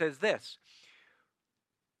passage that says this: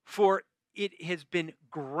 For it has been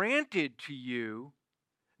granted to you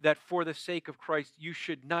that for the sake of Christ you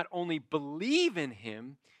should not only believe in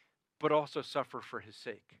him, but also suffer for his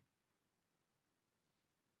sake.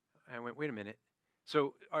 I went, wait a minute.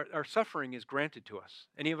 So our suffering is granted to us.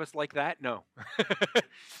 Any of us like that? No.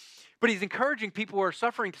 But he's encouraging people who are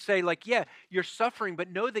suffering to say, like, yeah, you're suffering, but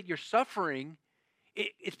know that your suffering,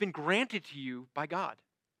 it's been granted to you by God.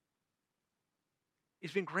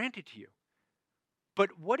 It's been granted to you.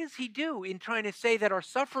 But what does he do in trying to say that our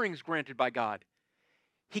suffering is granted by God?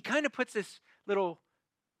 He kind of puts this little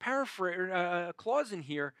paraphrase clause in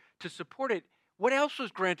here to support it. What else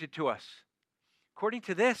was granted to us? According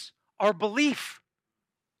to this, our belief.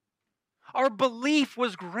 Our belief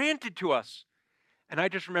was granted to us. And I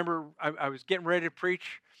just remember I was getting ready to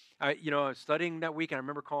preach. I was studying that week, and I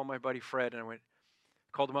remember calling my buddy Fred, and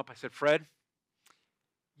called him up. I said, Fred,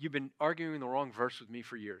 you've been arguing the wrong verse with me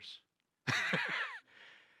for years.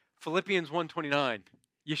 Philippians 1:29.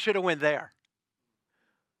 You should have went there.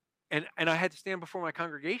 And I had to stand before my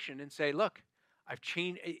congregation and say, look, I've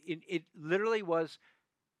changed. It literally was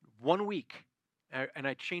 1 week, and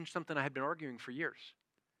I changed something I had been arguing for years.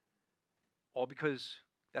 All because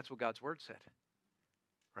that's what God's word said,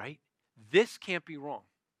 right? This can't be wrong.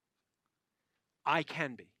 I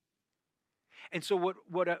can be. And so what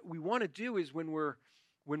we want to do is when we're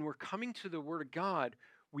coming to the Word of God,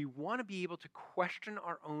 we want to be able to question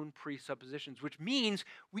our own presuppositions, which means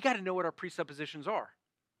we got to know what our presuppositions are.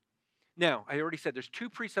 Now, I already said there's 2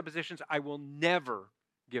 presuppositions I will never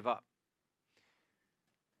give up.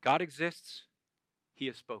 God exists. He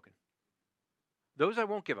has spoken. Those I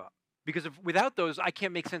won't give up, because without those, I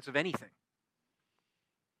can't make sense of anything.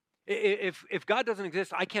 If God doesn't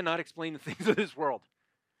exist, I cannot explain the things of this world.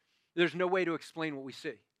 There's no way to explain what we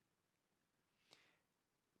see.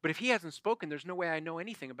 But if he hasn't spoken, there's no way I know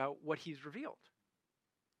anything about what he's revealed.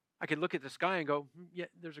 I could look at the sky and go, yeah,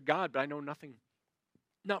 there's a God, but I know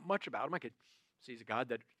not much about him. I could see he's a God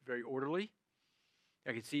that's very orderly.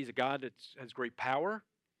 I could see he's a God that has great power.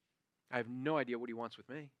 I have no idea what he wants with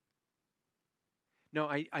me. No,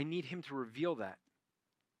 I need him to reveal that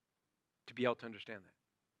to be able to understand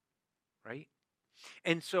that, right?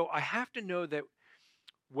 And so I have to know that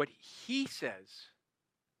what he says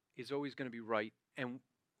is always going to be right, and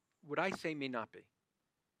what I say may not be.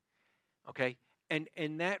 Okay?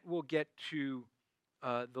 And that will get to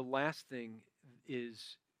the last thing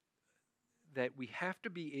is that we have to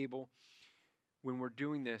be able, when we're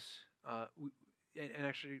doing this, and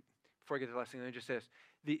actually, before I get to the last thing, let me just say this.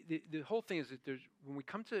 The whole thing is that when we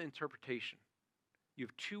come to interpretation, you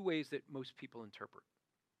have 2 ways that most people interpret.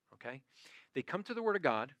 Okay? They come to the Word of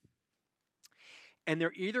God, and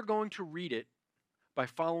they're either going to read it by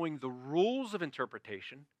following the rules of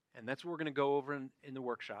interpretation, and that's what we're going to go over in the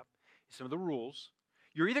workshop, some of the rules.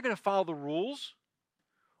 You're either going to follow the rules,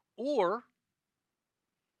 or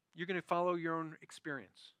you're going to follow your own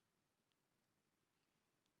experience.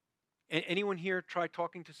 Anyone here try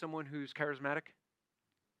talking to someone who's charismatic?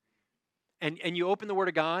 And you open the Word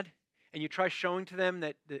of God, and you try showing to them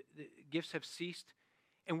that the gifts have ceased.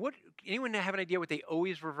 And anyone have an idea what they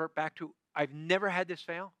always revert back to? I've never had this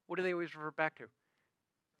fail. What do they always revert back to?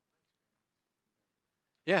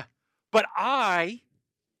 Yeah. But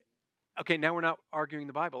okay, now we're not arguing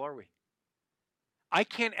the Bible, are we? I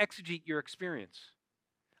can't exegete your experience.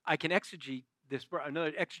 I can exegete this.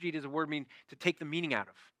 Another exegete is a word meaning to take the meaning out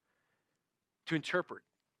of, to interpret,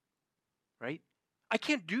 right? I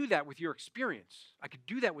can't do that with your experience. I could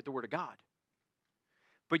do that with the Word of God.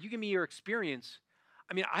 But you give me your experience.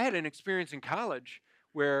 I mean, I had an experience in college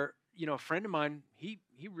where, a friend of mine, he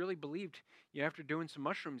really believed, after doing some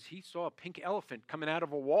mushrooms, he saw a pink elephant coming out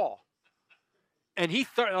of a wall. And he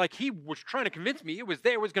thought, like, he was trying to convince me it was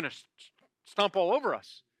there, it was going to stomp all over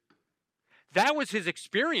us. That was his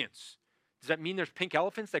experience. Does that mean there's pink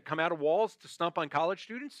elephants that come out of walls to stomp on college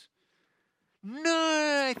students?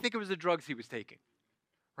 No, I think it was the drugs he was taking,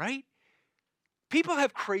 right? People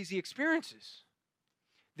have crazy experiences.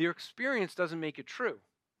 Their experience doesn't make it true.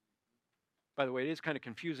 By the way, it is kind of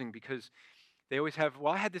confusing because they always have,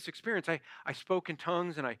 well, I had this experience. I spoke in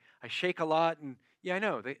tongues and I shake a lot. And yeah, I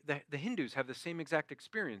know. The Hindus have the same exact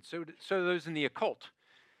experience. So do those in the occult.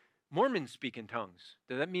 Mormons speak in tongues.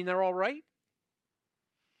 Does that mean they're all right?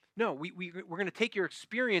 No, we're going to take your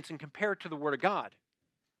experience and compare it to the Word of God.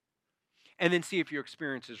 and then see if your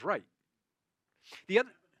experience is right. The other,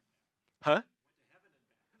 huh?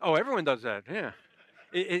 Oh, everyone does that. Yeah.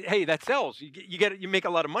 Hey, that sells. You make a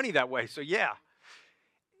lot of money that way. So yeah.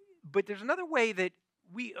 But there's another way that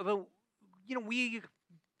although we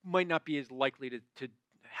might not be as likely to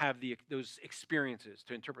have those experiences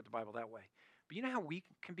to interpret the Bible that way. But you know how we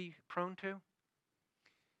can be prone to?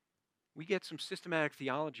 We get some systematic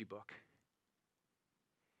theology book,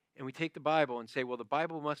 and we take the Bible and say, well, the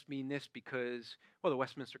Bible must mean this because, well, the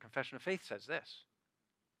Westminster Confession of Faith says this.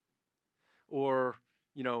 Or,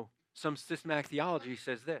 some systematic theology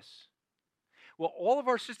says this. Well, all of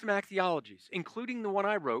our systematic theologies, including the one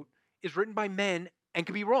I wrote, is written by men and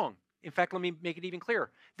can be wrong. In fact, let me make it even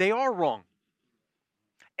clearer. They are wrong.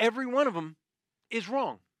 Every one of them is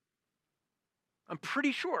wrong. I'm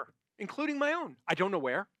pretty sure, including my own. I don't know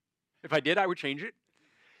where. If I did, I would change it.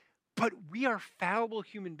 But we are fallible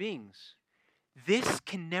human beings. This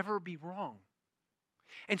can never be wrong.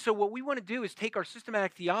 And so what we want to do is take our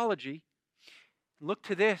systematic theology, look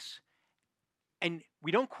to this, and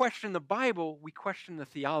we don't question the Bible, we question the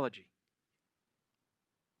theology.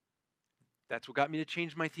 That's what got me to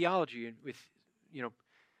change my theology with,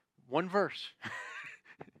 one verse,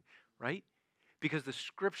 right? Because the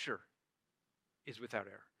Scripture is without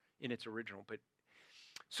error in its original. But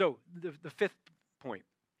so the fifth point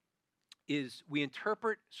is we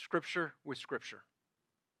interpret Scripture with Scripture.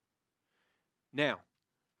 Now,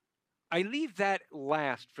 I leave that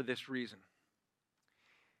last for this reason.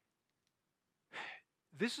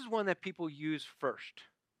 This is one that people use first.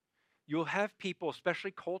 You'll have people,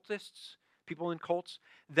 especially cultists, people in cults,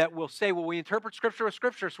 that will say, well, we interpret Scripture with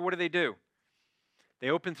Scripture, so what do? They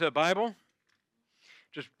open to the Bible,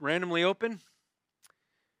 just randomly open.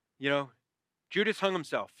 Judas hung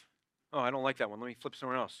himself. Oh, I don't like that one. Let me flip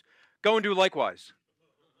somewhere else. Go and do likewise.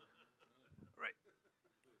 Right.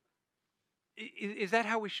 Is that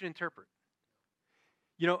how we should interpret?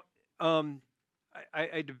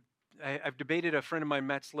 I've debated a friend of mine,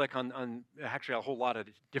 Matt Slick, on actually a whole lot of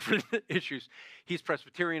different issues. He's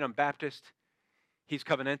Presbyterian, I'm Baptist. He's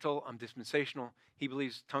covenantal, I'm dispensational. He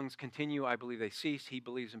believes tongues continue, I believe they cease. He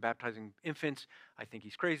believes in baptizing infants. I think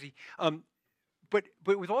he's crazy. But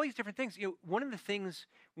with all these different things, one of the things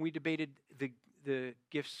when we debated the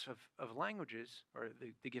gifts of languages, or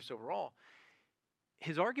the gifts overall,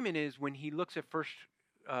 his argument is when he looks at 1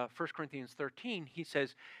 Corinthians 13,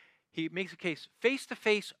 he makes a case,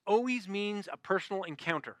 face-to-face always means a personal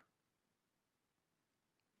encounter.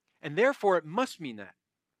 And therefore, it must mean that.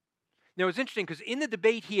 Now, it's interesting because in the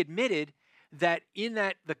debate, he admitted that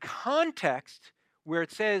the context where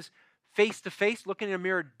it says face-to-face, looking in a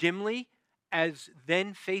mirror dimly, as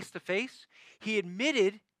then face-to-face, he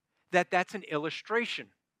admitted that that's an illustration.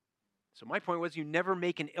 So my point was you never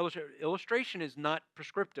make an illustration. Illustration is not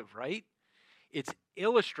prescriptive, right? It's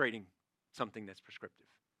illustrating something that's prescriptive.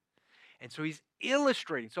 And so he's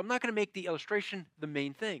illustrating. So I'm not going to make the illustration the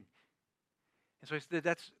main thing. And so I said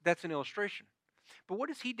that's an illustration. But what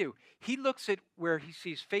does he do? He looks at where he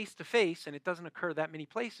sees face-to-face, and it doesn't occur that many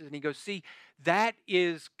places, and he goes, see, that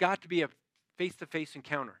is got to be a face-to-face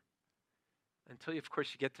encounter. Until, of course,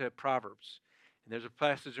 you get to Proverbs. And there's a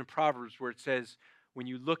passage in Proverbs where it says, when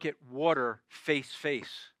you look at water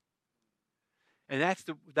face-face. And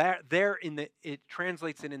it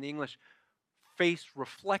translates it in the English, face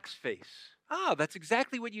reflects face. That's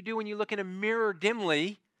exactly what you do when you look in a mirror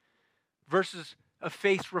dimly versus a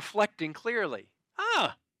face reflecting clearly.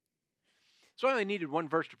 So I only needed one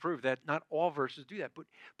verse to prove that. Not all verses do that.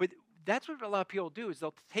 But that's what a lot of people do, is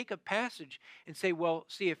they'll take a passage and say, well,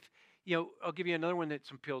 see if, I'll give you another one that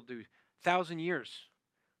some people do. 1,000 years.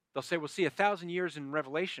 They'll say, well, see, 1,000 years in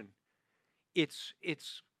Revelation, it's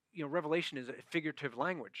Revelation is a figurative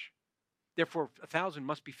language. Therefore, 1,000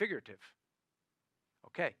 must be figurative.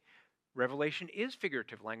 Okay. Revelation is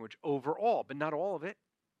figurative language overall, but not all of it.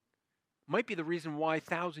 Might be the reason why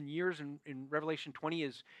 1,000 years in Revelation 20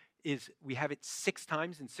 is we have it 6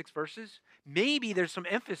 times in 6 verses. Maybe there's some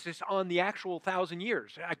emphasis on the actual 1,000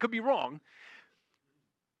 years. I could be wrong.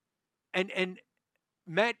 And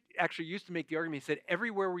Matt actually used to make the argument. He said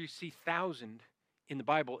everywhere where you see 1,000 in the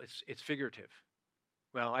Bible, it's figurative.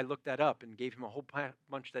 Well, I looked that up and gave him a whole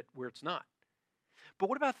bunch where it's not. But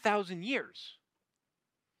what about 1,000 years?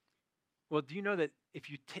 Well, do you know that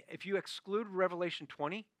if you exclude Revelation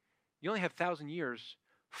 20, you only have 1,000 years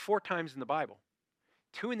 4 times in the Bible.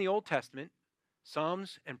 2 in the Old Testament,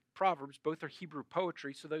 Psalms and Proverbs, both are Hebrew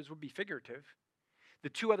poetry, so those would be figurative. The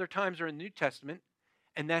 2 other times are in the New Testament,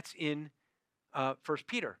 and that's in 1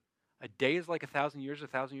 Peter. A day is like 1,000 years,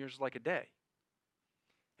 1,000 years is like a day.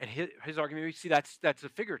 And his argument, we see that's a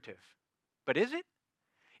figurative. But is it?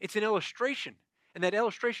 It's an illustration. And that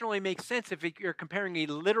illustration only makes sense if you're comparing a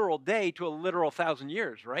literal day to a literal 1,000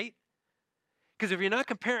 years, right? Because if you're not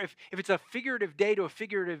comparing, if it's a figurative day to a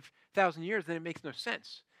figurative 1,000 years, then it makes no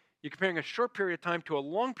sense. You're comparing a short period of time to a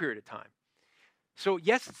long period of time. So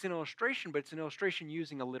yes, it's an illustration, but it's an illustration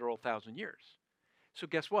using a literal 1,000 years. So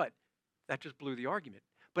guess what? That just blew the argument.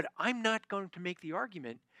 But I'm not going to make the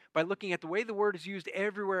argument by looking at the way the word is used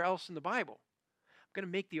everywhere else in the Bible. I'm going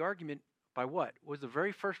to make the argument by what? Was the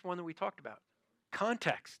very first one that we talked about.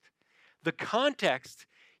 Context. The context,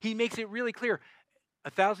 he makes it really clear.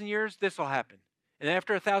 1,000 years, this will happen. And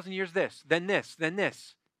after 1,000 years, this, then this, then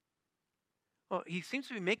this. Well, he seems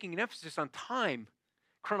to be making an emphasis on time,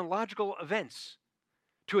 chronological events,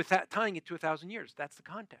 tying it to 1,000 years. That's the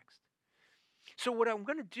context. So what I'm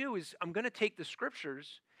going to do is I'm going to take the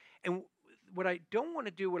scriptures, and what I don't want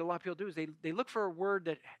to do, what a lot of people do, is they look for a word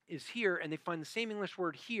that is here, and they find the same English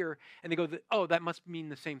word here, and they go, oh, that must mean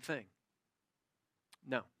the same thing.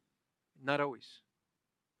 No, not always.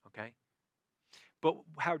 Okay? But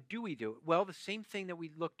how do we do it? Well, the same thing that we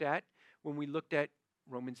looked at when we looked at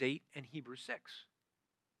Romans 8 and Hebrews 6.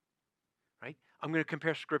 Right? I'm going to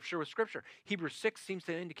compare Scripture with Scripture. Hebrews 6 seems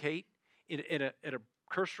to indicate, at a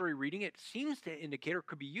cursory reading, it seems to indicate, or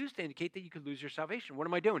could be used to indicate, that you could lose your salvation. What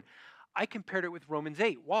am I doing? I compared it with Romans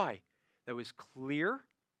 8. Why? That was clear,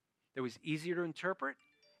 that was easier to interpret,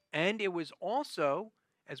 and it was also,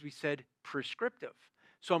 as we said, prescriptive.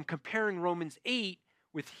 So I'm comparing Romans 8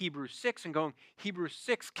 with Hebrews 6 and going, Hebrews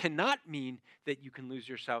 6 cannot mean that you can lose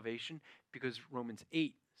your salvation because Romans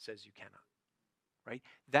 8 says you cannot. Right?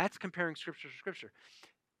 That's comparing Scripture to Scripture.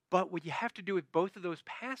 But what you have to do with both of those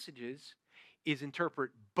passages is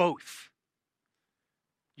interpret both.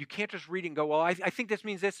 You can't just read it and go, well, I think this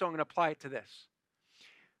means this, so I'm going to apply it to this.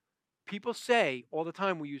 People say all the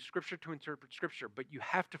time we use Scripture to interpret Scripture, but you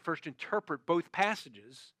have to first interpret both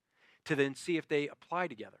passages to then see if they apply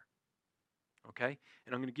together. Okay?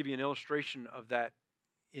 And I'm going to give you an illustration of that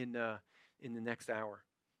in the next hour.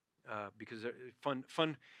 Because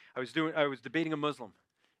fun. I was debating a Muslim,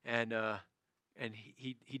 and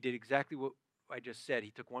he did exactly what I just said.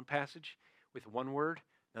 He took one passage with one word,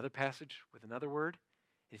 another passage with another word,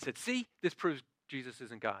 and he said, "See, this proves Jesus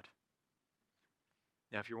isn't God."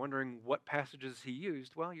 Now, if you're wondering what passages he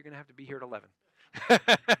used, well, you're going to have to be here at 11.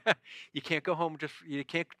 You can't go home you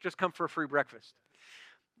can't just come for a free breakfast.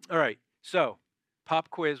 All right. So, pop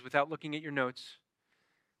quiz without looking at your notes.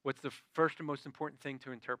 What's the first and most important thing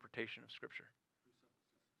to interpretation of Scripture?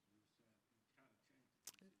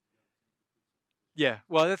 Yeah,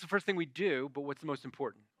 well, that's the first thing we do, but what's the most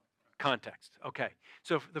important? Context. Okay,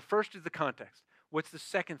 so the first is the context. What's the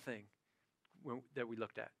second thing that we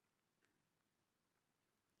looked at?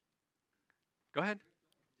 Go ahead.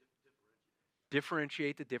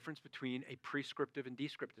 Differentiate the difference between a prescriptive and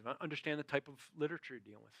descriptive. Understand the type of literature you're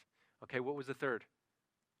dealing with. Okay, what was the third?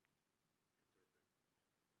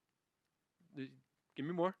 Give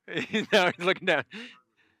me more. Now he's looking down.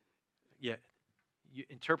 Yeah. You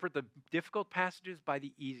interpret the difficult passages by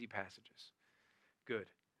the easy passages. Good.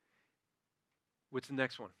 What's the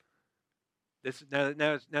next one? This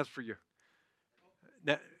now it's for you.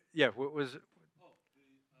 Now, yeah. What was it?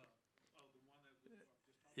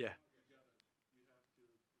 Yeah.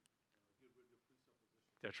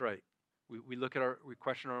 That's right. We look at we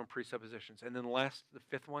question our own presuppositions, and then the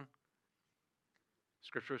fifth one.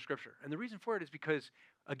 Scripture is Scripture. And the reason for it is because,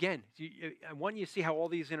 again, I want you to see how all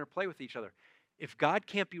these interplay with each other. If God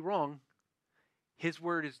can't be wrong, his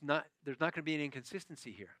word is not, there's not going to be an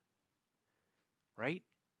inconsistency here. Right?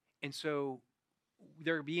 And so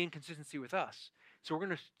there will be inconsistency with us. So we're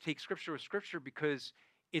going to take Scripture with Scripture because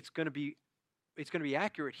it's going to be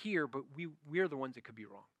accurate here, but we're the ones that could be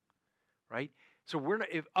wrong. Right? So we're not,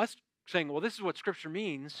 if us saying, well, this is what Scripture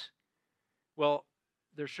means, well,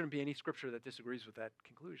 there shouldn't be any Scripture that disagrees with that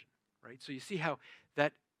conclusion, right? So you see how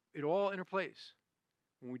that it all interplays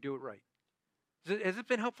when we do it right. Has it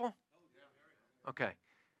been helpful? Okay.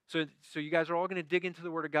 So you guys are all going to dig into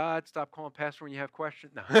the Word of God. Stop calling Pastor when you have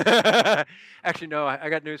questions. No, actually, no. I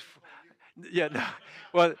got news. Yeah, no.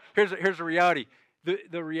 Well, here's the reality.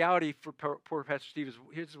 The reality for poor Pastor Steve is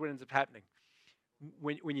here's what ends up happening.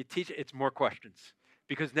 When you teach it, it's more questions.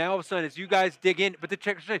 Because now all of a sudden, as you guys dig in, but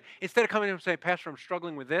instead of coming in and saying, Pastor, I'm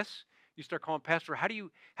struggling with this, you start calling, Pastor, how do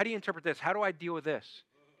you interpret this? How do I deal with this?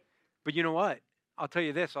 But you know what? I'll tell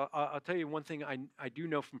you this. I'll tell you one thing I do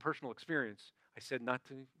know from personal experience. I said not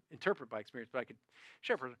to interpret by experience, but I could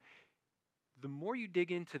share. The more you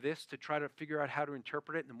dig into this to try to figure out how to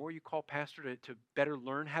interpret it, and the more you call Pastor to better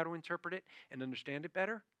learn how to interpret it and understand it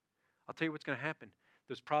better, I'll tell you what's going to happen.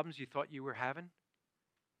 Those problems you thought you were having,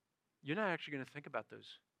 you're not actually going to think about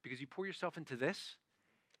those because you pour yourself into this,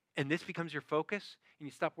 and this becomes your focus, and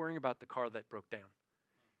you stop worrying about the car that broke down,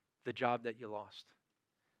 the job that you lost,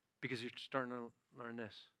 because you're starting to learn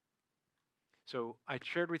this. So I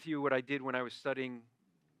shared with you what I did when I was studying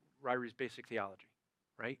Ryrie's basic theology,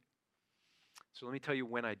 right? So let me tell you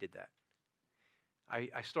when I did that.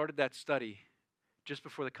 I started that study just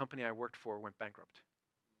before the company I worked for went bankrupt.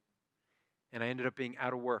 And I ended up being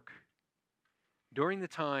out of work. During the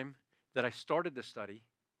time that I started the study,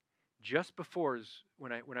 just before is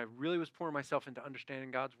when I really was pouring myself into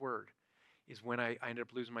understanding God's word, is when I ended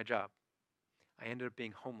up losing my job. I ended up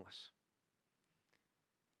being homeless.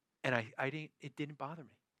 And it didn't bother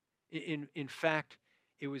me. In fact,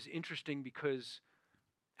 it was interesting because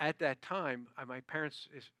at that time, my parents,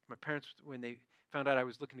 when they found out I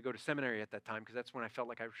was looking to go to seminary at that time, because that's when I felt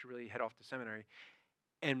like I should really head off to seminary,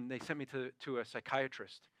 and they sent me to a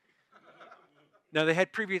psychiatrist. Now,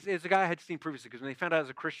 there's a guy I had seen previously, because when they found out I was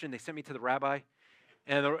a Christian, they sent me to the rabbi.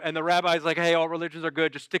 And the rabbi's like, hey, all religions are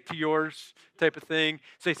good, just stick to yours, type of thing.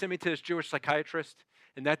 So they sent me to this Jewish psychiatrist,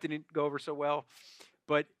 and that didn't go over so well.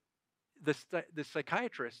 But the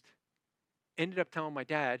psychiatrist ended up telling my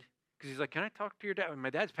dad, because he's like, can I talk to your dad? And my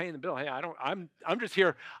dad's paying the bill. Hey, I'm just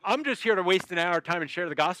here to waste an hour of time and share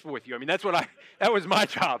the gospel with you. I mean, that was my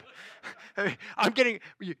job. I mean,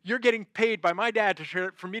 you're getting paid by my dad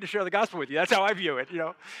for me to share the gospel with you. That's how I view it, you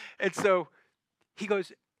know. And so he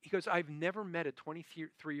goes, I've never met a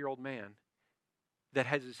 23-year-old man that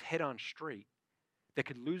has his head on straight, that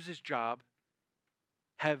could lose his job,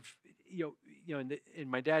 have,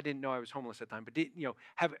 and my dad didn't know I was homeless at the time, but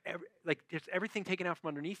have just everything taken out from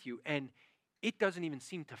underneath you, and it doesn't even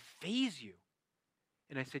seem to faze you.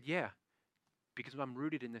 And I said, yeah, because I'm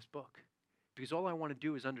rooted in this book. Because all I want to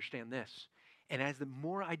do is understand this. And as the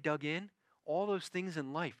more I dug in, all those things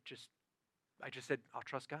in life, I just said, I'll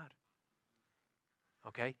trust God.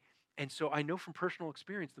 Okay? And so I know from personal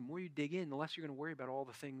experience, the more you dig in, the less you're going to worry about all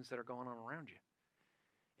the things that are going on around you.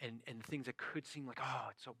 And the things that could seem like, oh,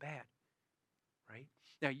 it's so bad. Right?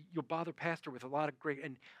 Now, you'll bother Pastor with a lot of great,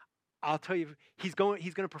 and I'll tell you, he's going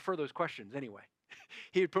to prefer those questions anyway.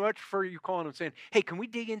 He would much prefer you calling him saying, hey, can we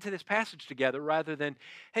dig into this passage together, rather than,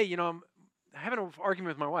 hey, I'm having an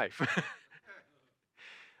argument with my wife.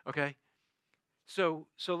 Okay? So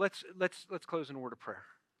let's close in a word of prayer.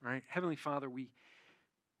 Right? Heavenly Father,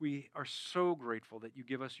 we are so grateful that you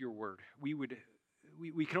give us your word.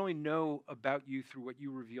 We can only know about you through what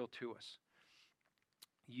you reveal to us.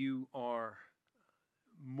 You are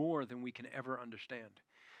more than we can ever understand,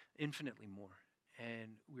 infinitely more.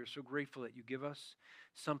 And we're so grateful that you give us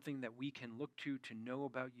something that we can look to know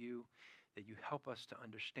about you, that you help us to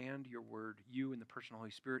understand your word, you and the person of the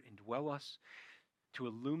Holy Spirit indwell us, to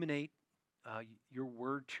illuminate your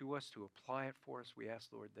word to us, to apply it for us. We ask,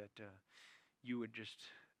 Lord, that you would just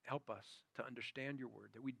help us to understand your word,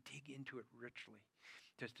 that we dig into it richly,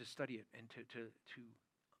 just to study it, and to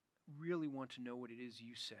really want to know what it is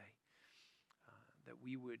you say, that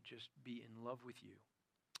we would just be in love with you.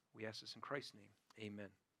 We ask this in Christ's name. Amen.